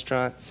same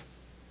restaurants,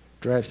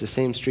 drives the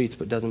same streets,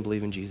 but doesn't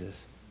believe in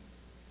Jesus.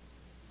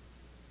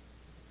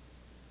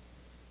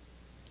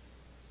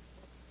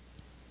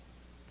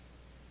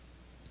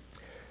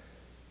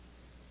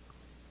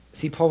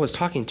 See, Paul was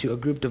talking to a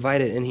group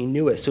divided, and he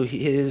knew it. So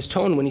his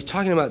tone, when he's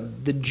talking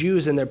about the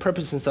Jews and their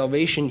purpose in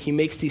salvation, he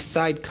makes these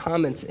side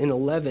comments in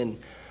 11,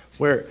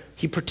 where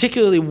he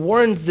particularly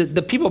warns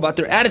the people about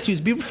their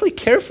attitudes. Be really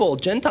careful,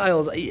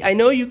 Gentiles. I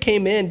know you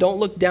came in, don't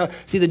look down.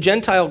 See, the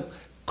Gentile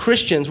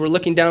Christians were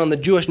looking down on the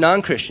Jewish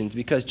non-Christians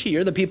because, gee,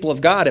 you're the people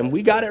of God, and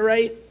we got it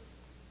right.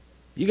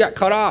 You got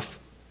cut off.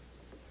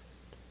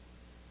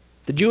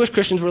 The Jewish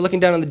Christians were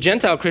looking down on the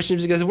Gentile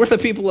Christians because we're the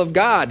people of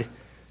God.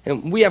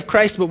 And we have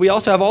Christ, but we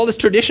also have all this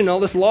tradition, all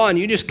this law, and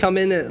you just come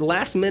in at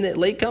last minute,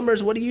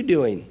 latecomers. What are you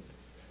doing?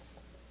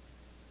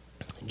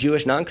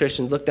 Jewish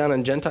non-Christians look down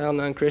on Gentile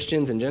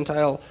non-Christians, and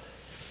Gentile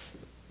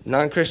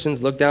non-Christians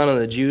look down on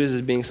the Jews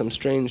as being some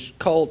strange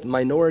cult,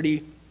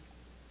 minority.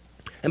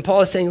 And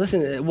Paul is saying,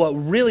 listen, what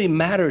really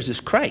matters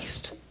is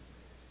Christ.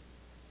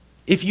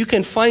 If you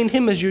can find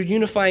him as your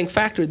unifying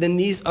factor, then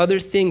these other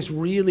things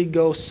really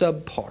go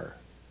subpar.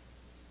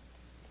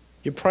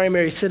 Your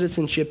primary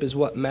citizenship is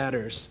what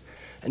matters.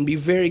 And be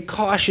very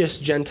cautious,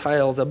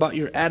 Gentiles, about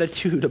your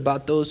attitude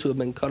about those who have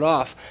been cut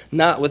off,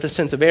 not with a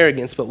sense of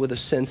arrogance, but with a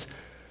sense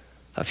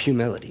of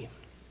humility.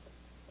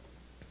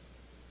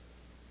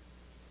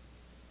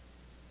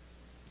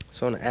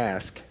 So I want to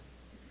ask,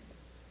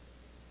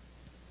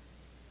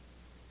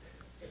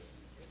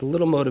 the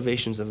little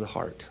motivations of the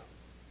heart.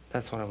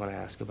 That's what I want to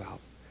ask about.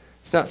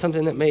 It's not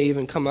something that may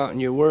even come out in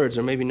your words,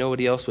 or maybe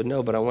nobody else would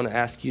know, but I want to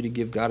ask you to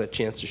give God a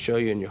chance to show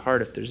you in your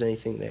heart if there's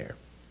anything there.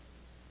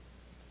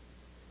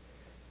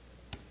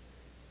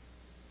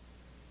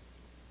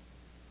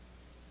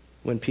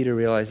 When Peter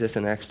realized this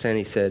in Acts 10,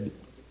 he said,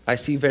 I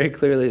see very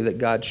clearly that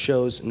God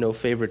shows no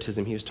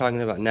favoritism. He was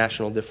talking about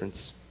national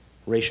difference,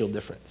 racial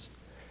difference.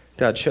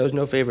 God shows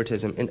no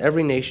favoritism. In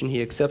every nation,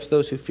 he accepts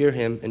those who fear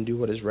him and do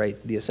what is right.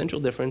 The essential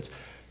difference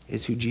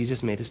is who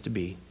Jesus made us to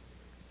be,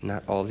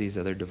 not all these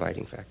other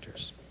dividing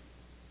factors.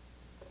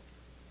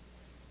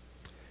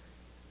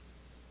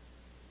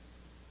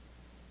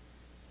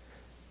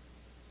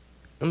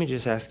 Let me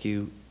just ask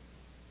you,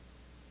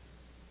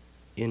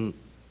 in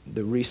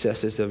the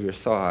recesses of your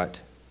thought,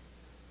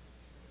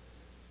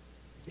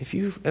 if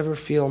you ever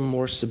feel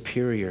more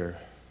superior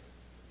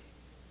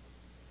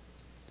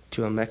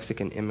to a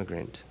Mexican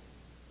immigrant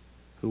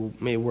who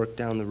may work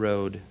down the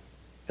road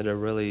at a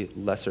really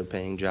lesser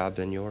paying job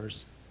than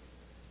yours,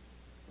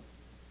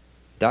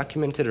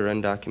 documented or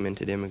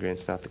undocumented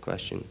immigrants, not the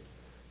question.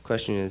 The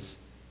question is,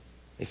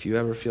 if you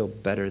ever feel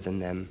better than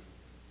them,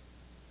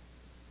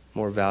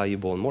 more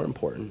valuable and more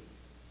important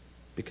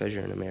because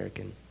you're an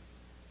American.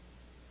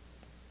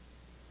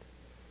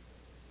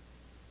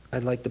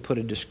 I'd like to put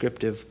a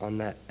descriptive on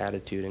that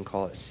attitude and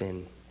call it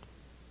sin.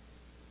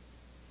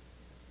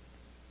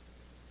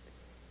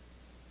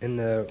 And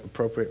the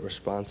appropriate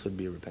response would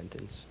be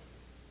repentance.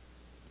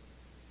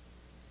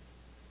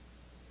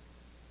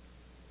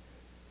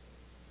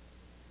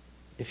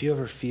 If you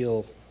ever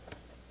feel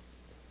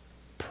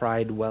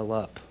pride well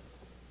up,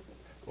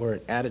 or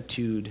an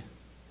attitude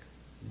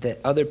that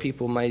other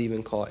people might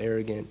even call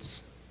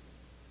arrogance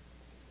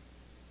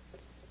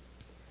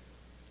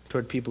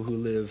toward people who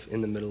live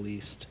in the Middle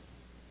East,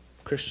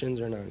 Christians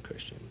or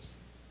non-Christians,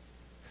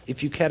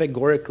 if you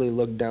categorically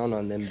look down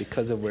on them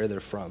because of where they're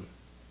from,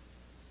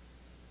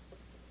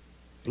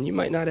 and you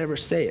might not ever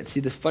say it. See,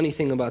 the funny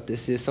thing about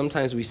this is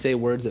sometimes we say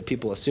words that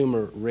people assume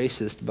are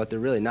racist, but they're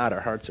really not. Our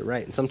hearts are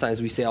right. And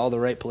sometimes we say all the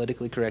right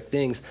politically correct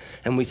things,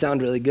 and we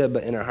sound really good,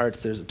 but in our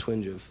hearts there's a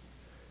twinge of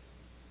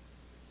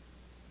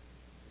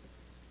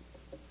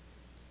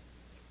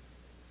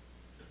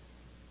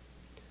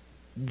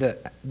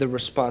the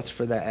response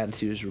for that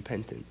attitude is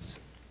repentance.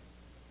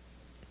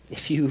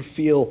 If you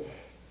feel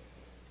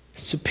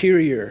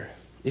superior,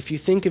 if you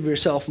think of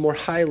yourself more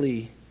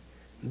highly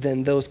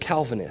than those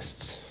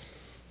Calvinists,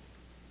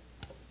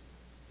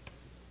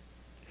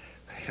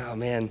 like, oh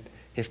man,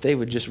 if they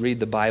would just read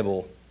the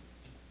Bible,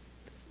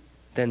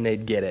 then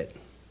they'd get it.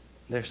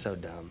 They're so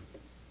dumb.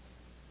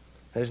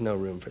 There's no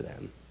room for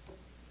them.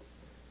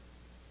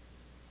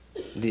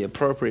 The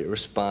appropriate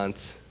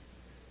response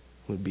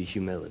would be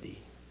humility.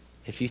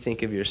 If you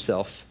think of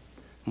yourself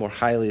more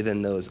highly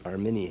than those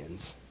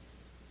Arminians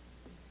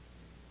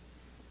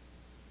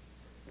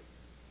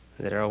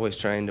that are always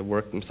trying to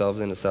work themselves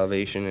into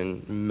salvation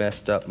and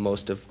messed up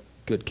most of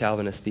good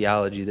Calvinist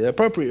theology, the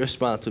appropriate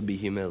response would be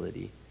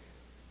humility.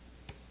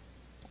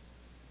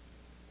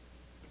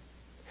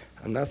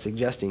 I'm not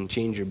suggesting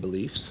change your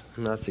beliefs.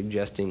 I'm not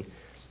suggesting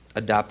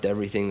adopt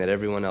everything that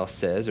everyone else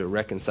says or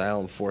reconcile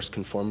and force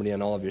conformity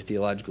on all of your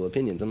theological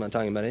opinions. I'm not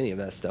talking about any of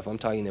that stuff. I'm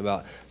talking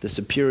about the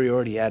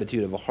superiority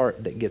attitude of a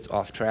heart that gets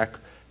off track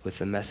with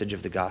the message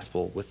of the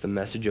gospel, with the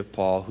message of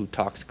Paul, who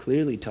talks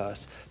clearly to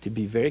us to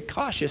be very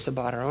cautious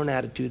about our own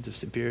attitudes of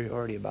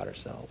superiority about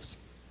ourselves.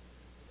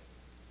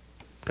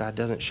 God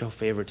doesn't show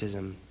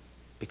favoritism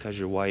because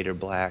you're white or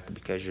black,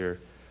 because you're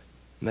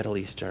Middle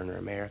Eastern or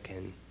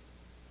American.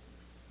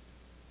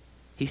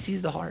 He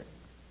sees the heart.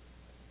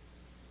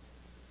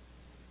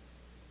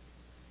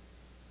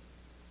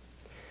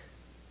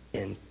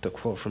 And the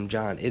quote from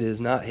John, it is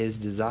not his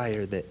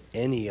desire that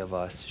any of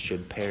us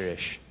should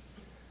perish,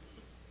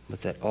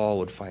 but that all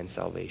would find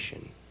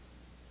salvation.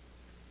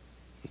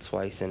 That's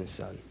why he sent his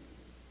son.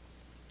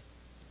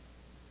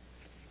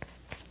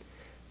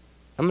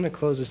 I'm going to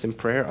close this in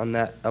prayer on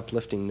that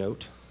uplifting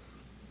note.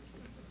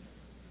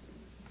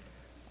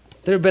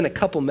 There have been a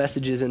couple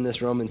messages in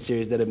this Roman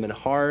series that have been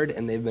hard,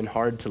 and they've been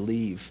hard to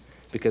leave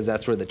because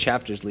that's where the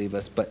chapters leave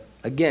us. But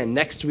again,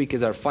 next week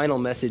is our final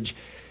message.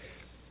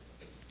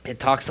 It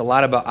talks a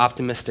lot about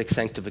optimistic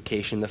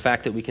sanctification, the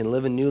fact that we can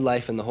live a new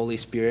life in the Holy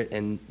Spirit,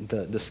 and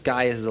the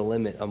sky is the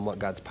limit on what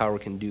God's power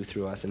can do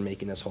through us in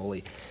making us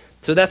holy.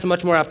 So that's a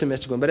much more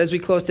optimistic one. But as we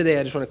close today,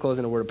 I just want to close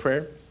in a word of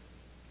prayer.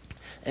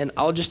 And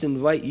I'll just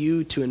invite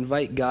you to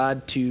invite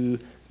God to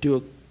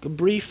do a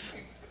brief,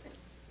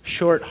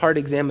 short heart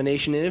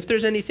examination. And if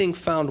there's anything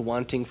found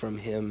wanting from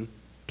him,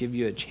 give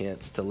you a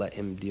chance to let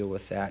him deal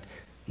with that.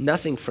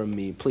 Nothing from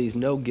me, please,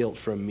 no guilt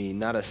from me,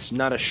 not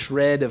a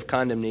shred of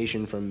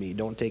condemnation from me.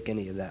 Don't take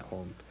any of that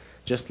home.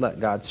 Just let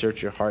God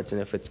search your hearts,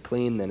 and if it's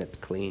clean, then it's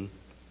clean.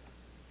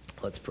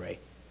 Let's pray.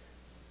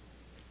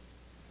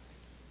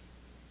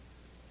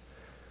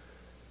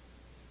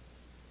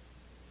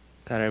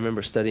 God, I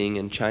remember studying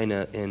in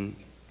China and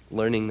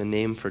learning the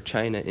name for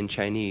China in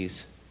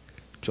Chinese,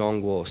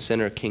 Zhongguo,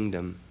 Center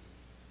Kingdom.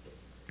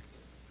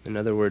 In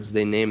other words,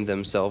 they named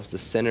themselves the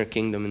center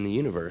kingdom in the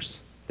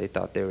universe. They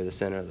thought they were the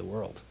center of the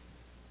world.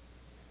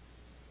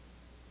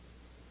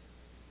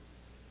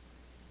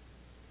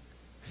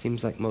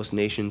 Seems like most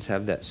nations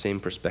have that same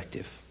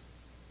perspective.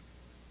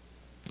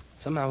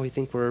 Somehow we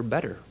think we're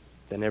better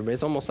than everybody.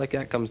 It's almost like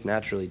that comes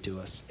naturally to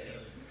us.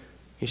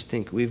 You just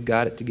think we've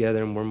got it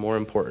together and we're more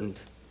important.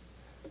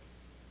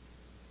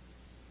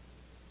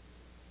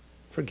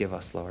 Forgive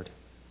us, Lord.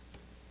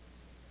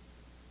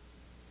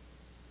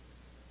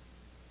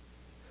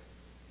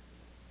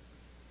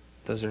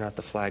 Those are not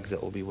the flags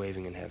that we'll be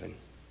waving in heaven.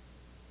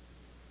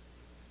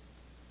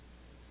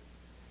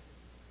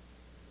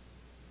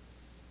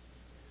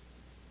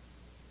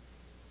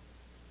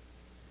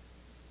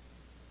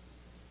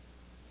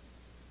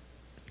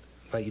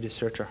 I invite you to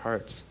search our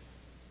hearts.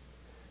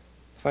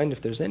 Find if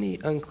there's any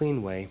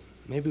unclean way.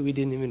 Maybe we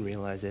didn't even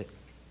realize it.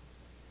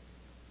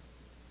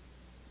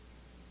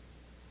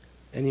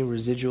 Any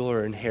residual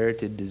or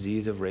inherited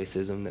disease of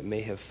racism that may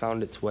have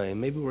found its way.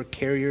 Maybe we're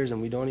carriers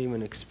and we don't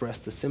even express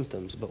the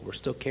symptoms, but we're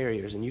still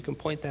carriers, and you can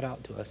point that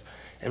out to us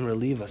and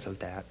relieve us of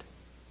that.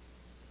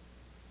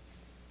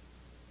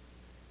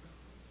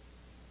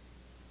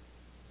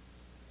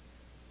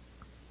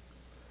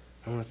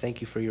 I want to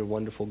thank you for your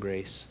wonderful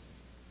grace,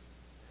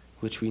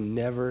 which we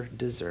never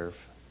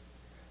deserve,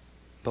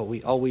 but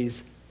we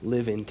always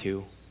live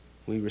into.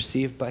 We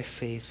receive by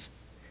faith.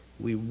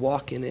 We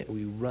walk in it,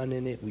 we run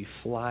in it, we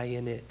fly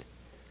in it,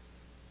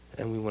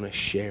 and we want to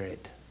share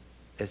it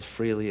as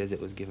freely as it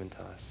was given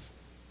to us.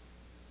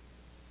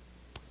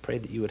 Pray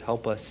that you would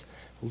help us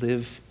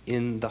live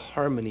in the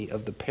harmony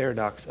of the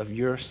paradox of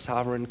your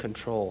sovereign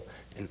control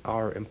and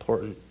our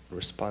important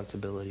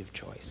responsibility of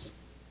choice.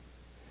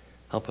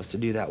 Help us to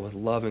do that with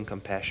love and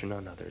compassion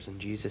on others. In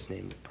Jesus'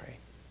 name we pray.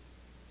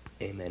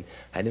 Amen.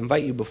 I'd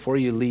invite you before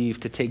you leave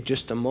to take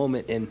just a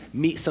moment and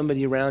meet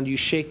somebody around you,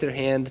 shake their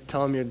hand,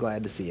 tell them you're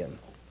glad to see them.